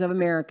millions of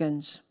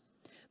Americans.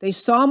 They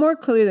saw more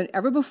clearly than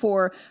ever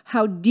before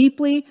how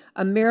deeply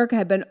America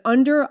had been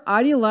under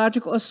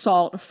ideological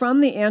assault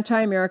from the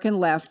anti-American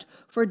left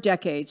for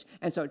decades.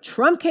 And so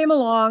Trump came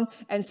along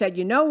and said,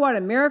 you know what,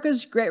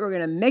 America's great, we're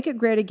going to make it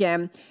great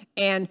again.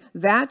 And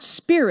that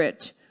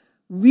spirit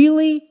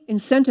really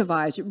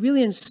incentivized, it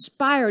really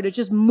inspired, it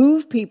just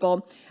moved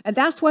people. And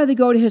that's why they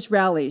go to his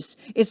rallies.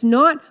 It's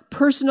not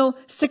personal,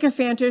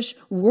 sycophantish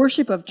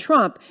worship of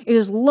Trump. It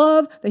is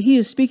love that he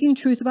is speaking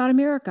truth about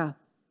America,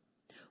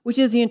 which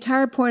is the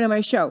entire point of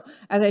my show.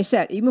 As I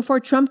said, even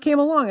before Trump came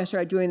along, I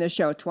started doing this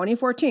show,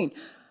 2014.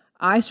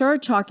 I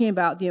started talking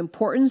about the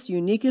importance, the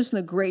uniqueness, and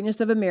the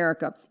greatness of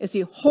America. It's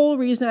the whole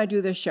reason I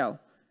do this show.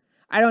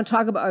 I don't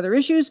talk about other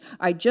issues.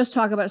 I just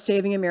talk about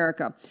saving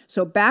America.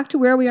 So back to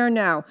where we are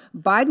now.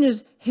 Biden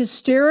is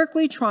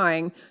hysterically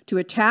trying to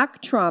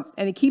attack Trump,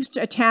 and he keeps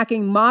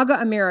attacking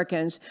MAGA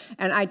Americans.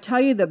 And I tell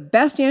you, the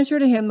best answer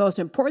to him, most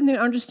important thing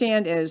to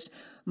understand is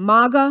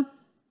MAGA,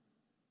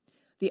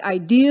 the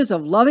ideas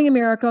of loving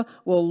America,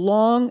 will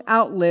long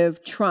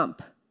outlive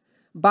Trump.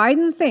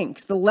 Biden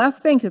thinks, the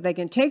left thinks that they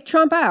can take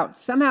Trump out,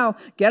 somehow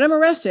get him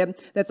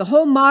arrested, that the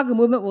whole MAGA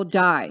movement will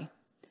die.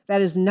 That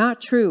is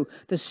not true.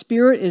 The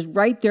spirit is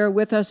right there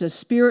with us. The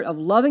spirit of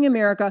loving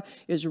America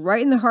is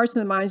right in the hearts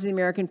and the minds of the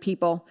American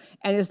people,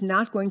 and is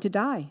not going to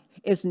die.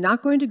 It's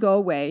not going to go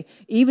away,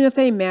 even if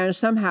they manage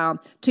somehow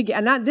to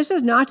get, and this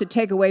is not to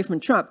take away from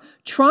Trump.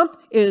 Trump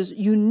is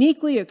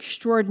uniquely,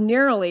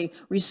 extraordinarily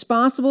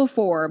responsible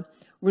for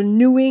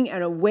renewing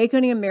and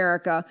awakening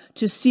America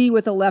to see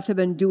what the left have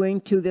been doing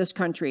to this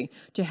country,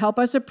 to help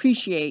us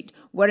appreciate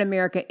what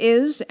America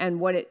is and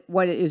what it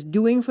is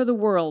doing for the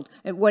world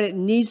and what it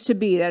needs to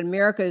be, that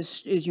America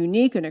is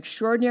unique and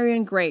extraordinary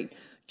and great.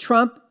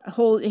 Trump,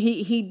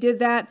 he did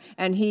that,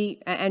 and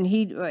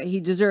he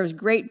deserves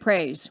great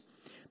praise.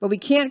 But we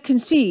can't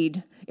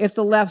concede if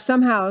the left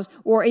somehow,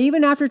 or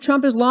even after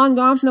Trump is long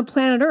gone from the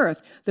planet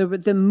Earth,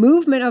 the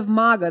movement of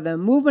MAGA, the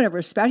movement of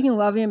respecting and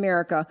loving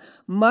America,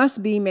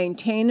 must be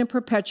maintained and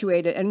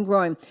perpetuated and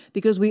growing,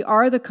 because we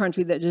are the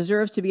country that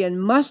deserves to be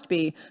and must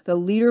be the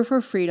leader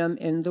for freedom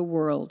in the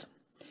world.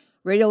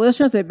 Radio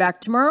listeners, they're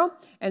back tomorrow,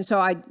 and so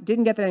I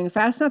didn't get that in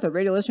fast enough. The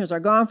radio listeners are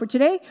gone for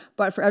today,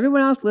 but for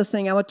everyone else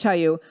listening, I will tell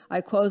you,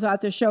 I close out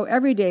the show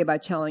every day by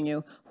telling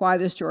you why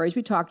the stories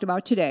we talked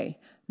about today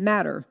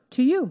matter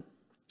to you.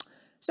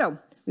 So,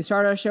 we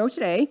start our show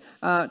today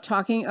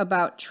talking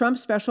about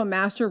Trump's special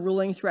master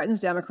ruling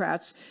threatens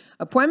Democrats.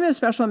 Appointment of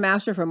special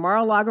master for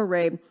Mar-a-Lago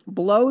raid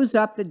blows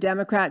up the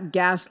Democrat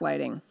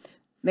gaslighting.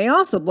 May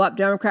also blow up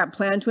Democrat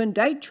plan to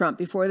indict Trump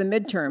before the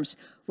midterms,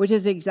 which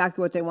is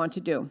exactly what they want to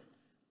do.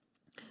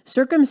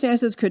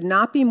 Circumstances could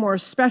not be more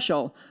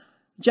special,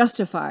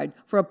 justified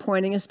for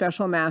appointing a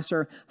special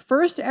master.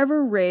 First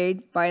ever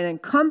raid by an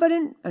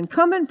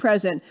incumbent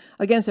president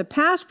against a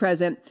past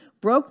president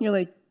broke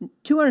nearly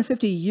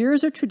 250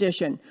 years of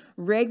tradition.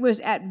 Raid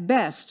was at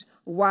best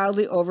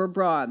wildly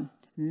overbroad.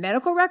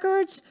 Medical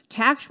records,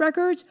 tax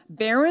records,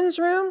 Barron's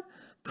room,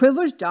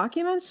 privileged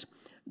documents.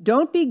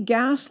 Don't be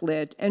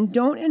gaslit and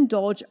don't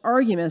indulge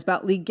arguments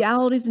about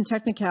legalities and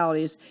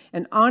technicalities.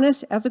 An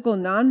honest, ethical,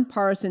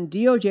 nonpartisan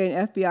DOJ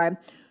and FBI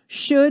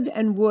should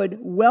and would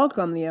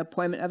welcome the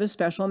appointment of a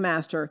special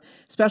master.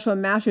 Special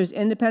master's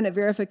independent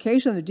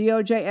verification of the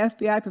DOJ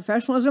FBI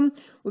professionalism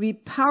would be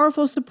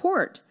powerful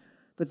support.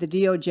 But the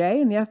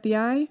DOJ and the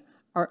FBI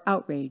are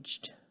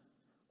outraged.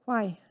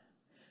 Why?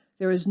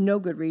 There is no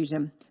good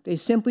reason. They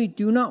simply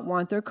do not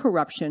want their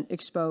corruption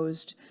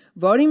exposed.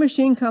 Voting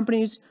machine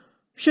companies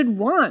should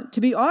want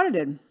to be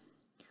audited.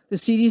 The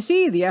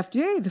CDC, the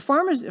FDA,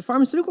 the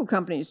pharmaceutical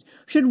companies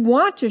should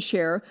want to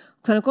share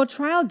clinical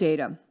trial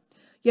data.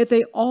 Yet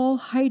they all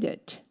hide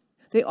it.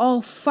 They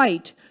all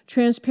fight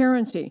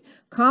transparency.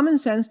 Common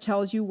sense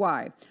tells you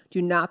why.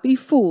 Do not be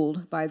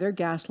fooled by their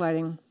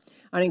gaslighting.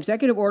 On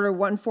Executive Order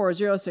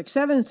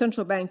 14067,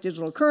 central bank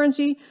digital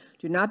currency,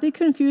 do not be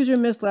confused or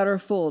misled or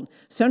fooled.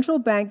 Central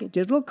bank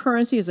digital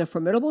currency is a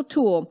formidable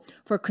tool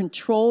for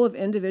control of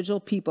individual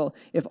people.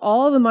 If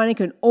all the money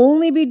can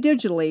only be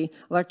digitally,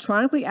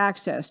 electronically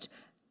accessed,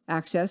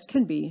 access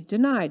can be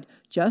denied.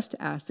 Just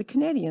ask the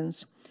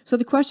Canadians. So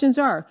the questions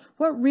are,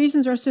 what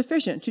reasons are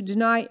sufficient to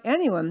deny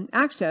anyone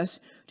access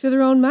to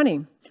their own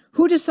money?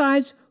 Who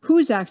decides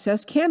whose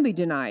access can be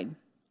denied?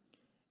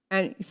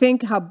 And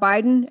think how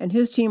Biden and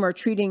his team are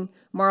treating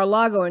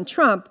Mar-a-Lago and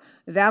Trump.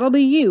 That'll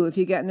be you if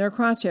you get in their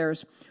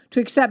crosshairs. To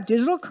accept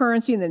digital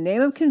currency in the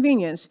name of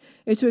convenience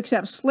is to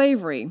accept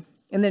slavery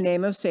in the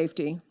name of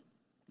safety.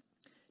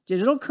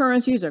 Digital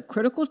currency is a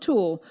critical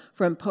tool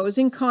for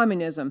imposing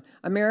communism.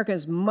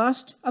 Americans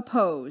must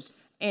oppose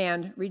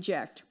and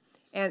reject.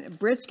 And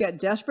Brits get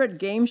desperate.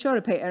 Gameshow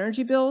to pay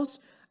energy bills.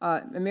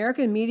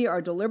 American media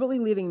are deliberately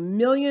leaving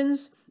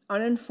millions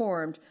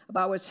uninformed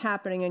about what's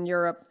happening in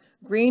Europe.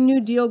 Green New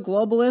Deal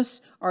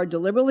globalists are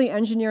deliberately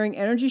engineering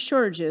energy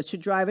shortages to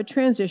drive a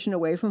transition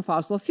away from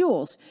fossil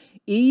fuels.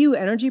 EU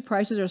energy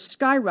prices are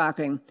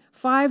skyrocketing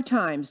 5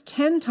 times,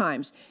 10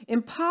 times.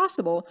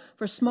 Impossible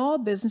for small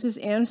businesses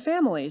and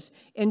families.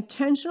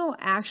 Intentional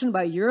action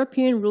by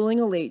European ruling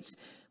elites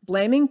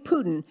blaming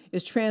Putin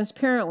is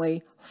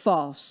transparently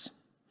false.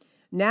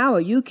 Now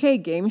a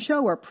UK game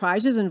show where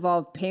prizes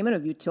involve payment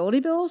of utility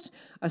bills?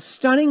 A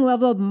stunning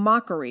level of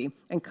mockery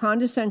and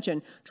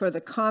condescension toward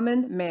the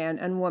common man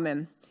and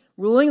woman.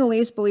 Ruling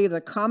elites believe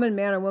the common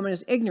man or woman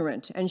is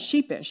ignorant and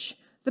sheepish,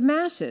 the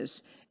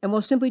masses, and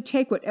will simply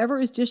take whatever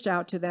is dished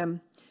out to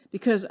them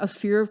because of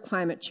fear of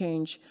climate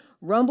change.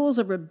 Rumbles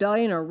of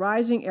rebellion are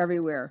rising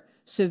everywhere.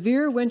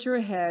 Severe winter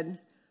ahead.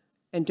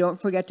 And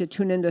don't forget to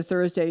tune into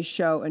Thursday's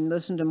show and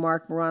listen to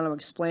Mark Morano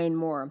explain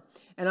more.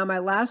 And on my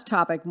last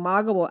topic,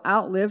 MAGA will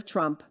outlive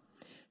Trump.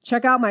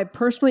 Check out my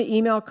personal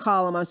email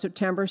column on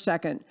September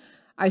 2nd.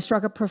 I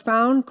struck a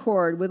profound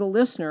chord with a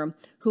listener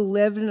who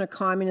lived in a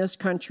communist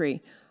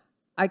country.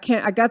 I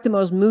got the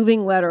most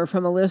moving letter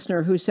from a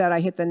listener who said I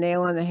hit the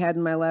nail on the head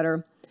in my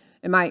letter,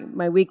 in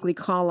my weekly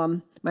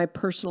column, my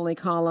personally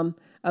column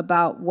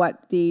about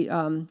what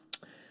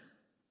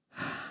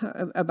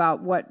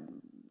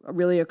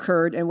really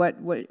occurred and what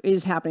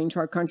is happening to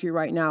our country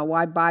right now,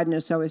 why Biden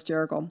is so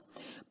hysterical.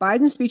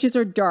 Biden's speeches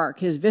are dark,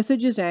 his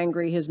visage is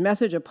angry, his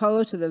message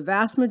opposed to the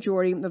vast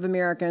majority of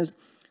Americans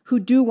who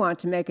do want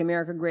to make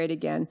America great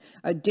again.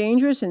 A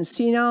dangerous and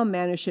senile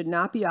man who should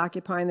not be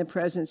occupying the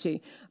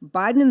presidency.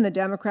 Biden and the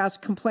Democrats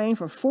complained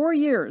for 4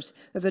 years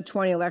that the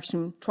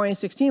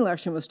 2016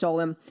 election was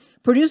stolen,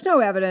 produced no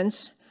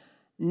evidence,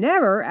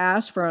 never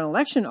asked for an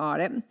election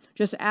audit,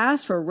 just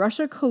asked for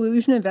Russia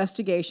collusion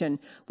investigation,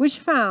 which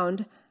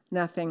found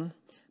nothing.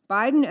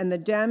 Biden and the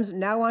Dems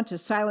now want to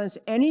silence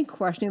any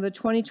questioning of the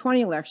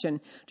 2020 election,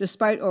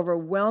 despite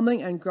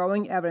overwhelming and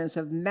growing evidence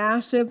of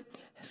massive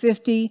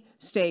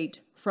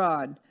 50-state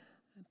fraud.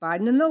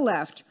 Biden and the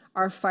left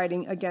are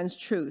fighting against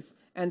truth,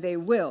 and they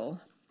will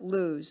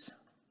lose.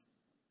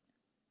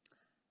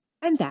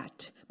 And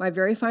that, my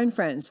very fine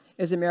friends,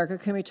 is America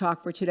Can We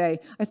Talk for today.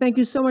 I thank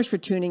you so much for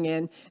tuning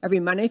in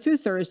every Monday through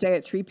Thursday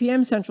at 3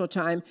 p.m. Central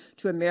Time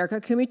to America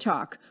Can We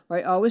Talk, where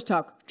I always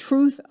talk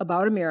truth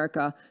about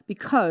America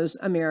because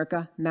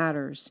America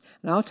matters.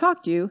 And I'll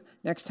talk to you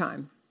next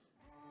time.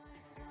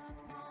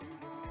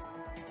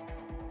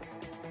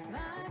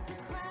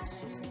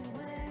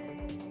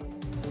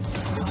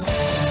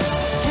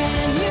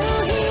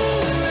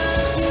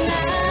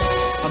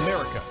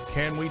 America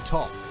Can We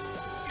Talk?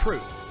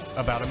 Truth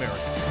about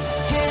America.